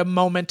make it a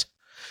moment.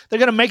 They're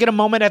going to make it a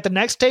moment at the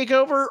next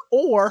takeover,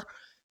 or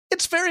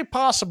it's very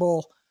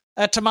possible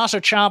that Tommaso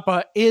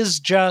Ciampa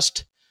is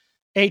just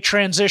a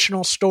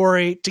transitional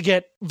story to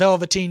get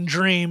Velveteen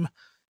Dream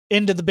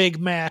into the big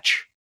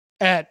match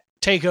at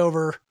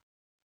TakeOver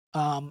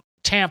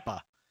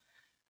Tampa.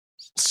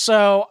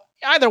 So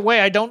either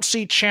way, I don't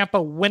see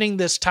Ciampa winning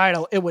this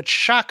title. It would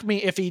shock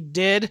me if he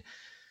did,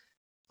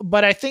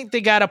 but I think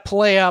they got to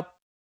play up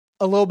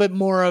a little bit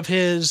more of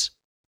his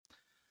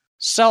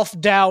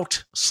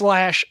self-doubt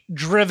 /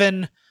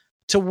 driven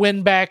to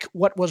win back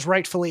what was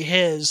rightfully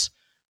his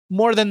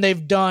more than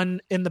they've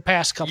done in the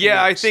past couple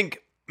Yeah, weeks. I think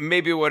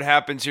maybe what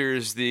happens here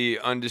is the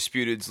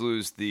Undisputeds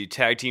lose the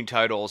tag team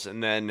titles,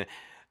 and then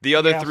the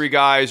other three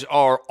guys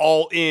are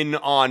all in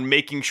on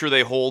making sure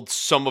they hold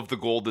some of the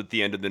gold at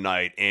the end of the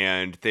night,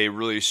 and they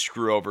really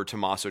screw over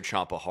Tommaso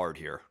Ciampa hard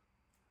here.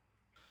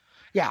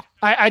 Yeah,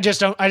 I just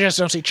don't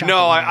see Ciampa.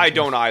 No, I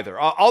don't either.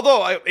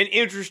 Although an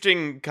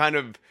interesting kind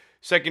of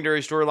secondary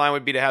storyline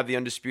would be to have the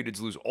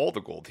Undisputeds lose all the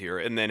gold here,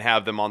 and then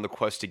have them on the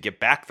quest to get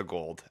back the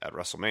gold at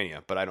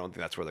WrestleMania. But I don't think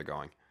that's where they're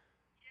going.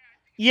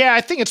 Yeah, I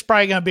think it's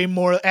probably going to be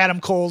more Adam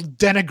Cole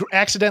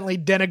accidentally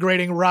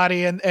denigrating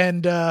Roddy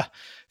and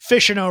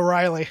Fish and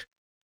O'Reilly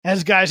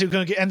as guys who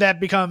can get, and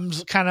that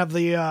becomes kind of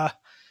the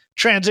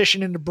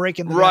transition into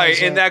breaking the right,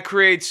 guys and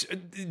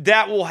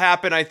that will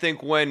happen, I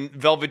think, when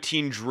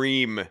Velveteen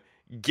Dream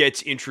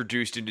gets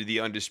introduced into the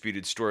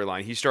Undisputed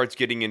storyline. He starts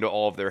getting into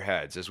all of their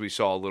heads, as we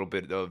saw a little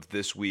bit of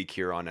this week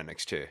here on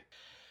NXT.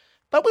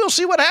 But we'll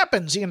see what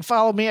happens. You can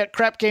follow me at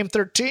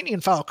CrapGame13. You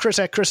can follow Chris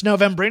at Chris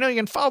Novembrino. You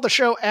can follow the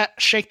show at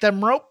Shake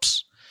Them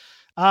Ropes.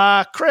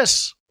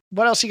 Chris,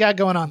 What else you got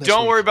going on this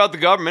Don't week? Worry About the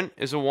Government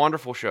is a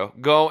wonderful show.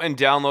 Go and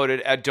download it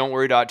at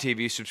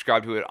don'tworry.tv.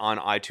 Subscribe to it on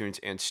iTunes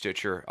and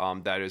Stitcher.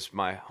 That is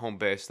my home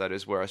base. That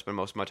is where I spend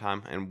most of my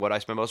time and what I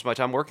spend most of my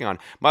time working on.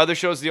 My other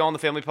show is the All in the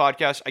Family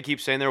podcast. I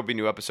keep saying there will be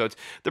new episodes.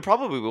 There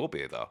probably will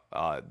be, though,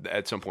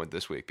 at some point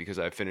this week because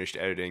I finished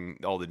editing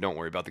all the Don't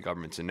Worry About the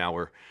Governments, and now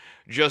we're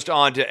just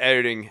on to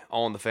editing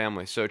All in the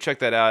Family. So check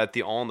that out at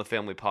the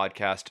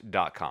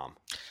allinthefamilypodcast.com.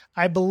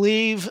 I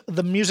believe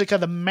the music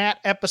of the Matt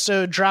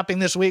episode dropping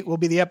this week will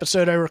be the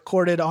episode I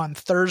recorded on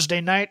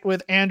Thursday night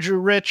with Andrew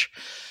Rich,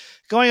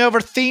 going over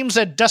themes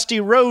that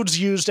Dusty Rhodes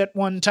used at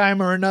one time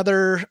or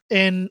another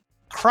in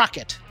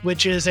Crockett,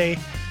 which is a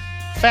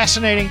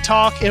fascinating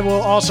talk. It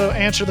will also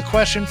answer the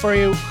question for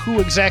you, who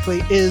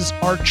exactly is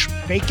Arch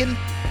Bacon,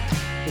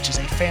 which is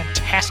a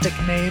fantastic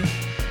name.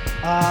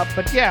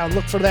 But yeah,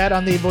 look for that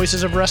on the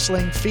Voices of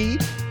Wrestling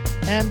feed,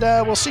 and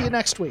we'll see you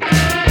next week.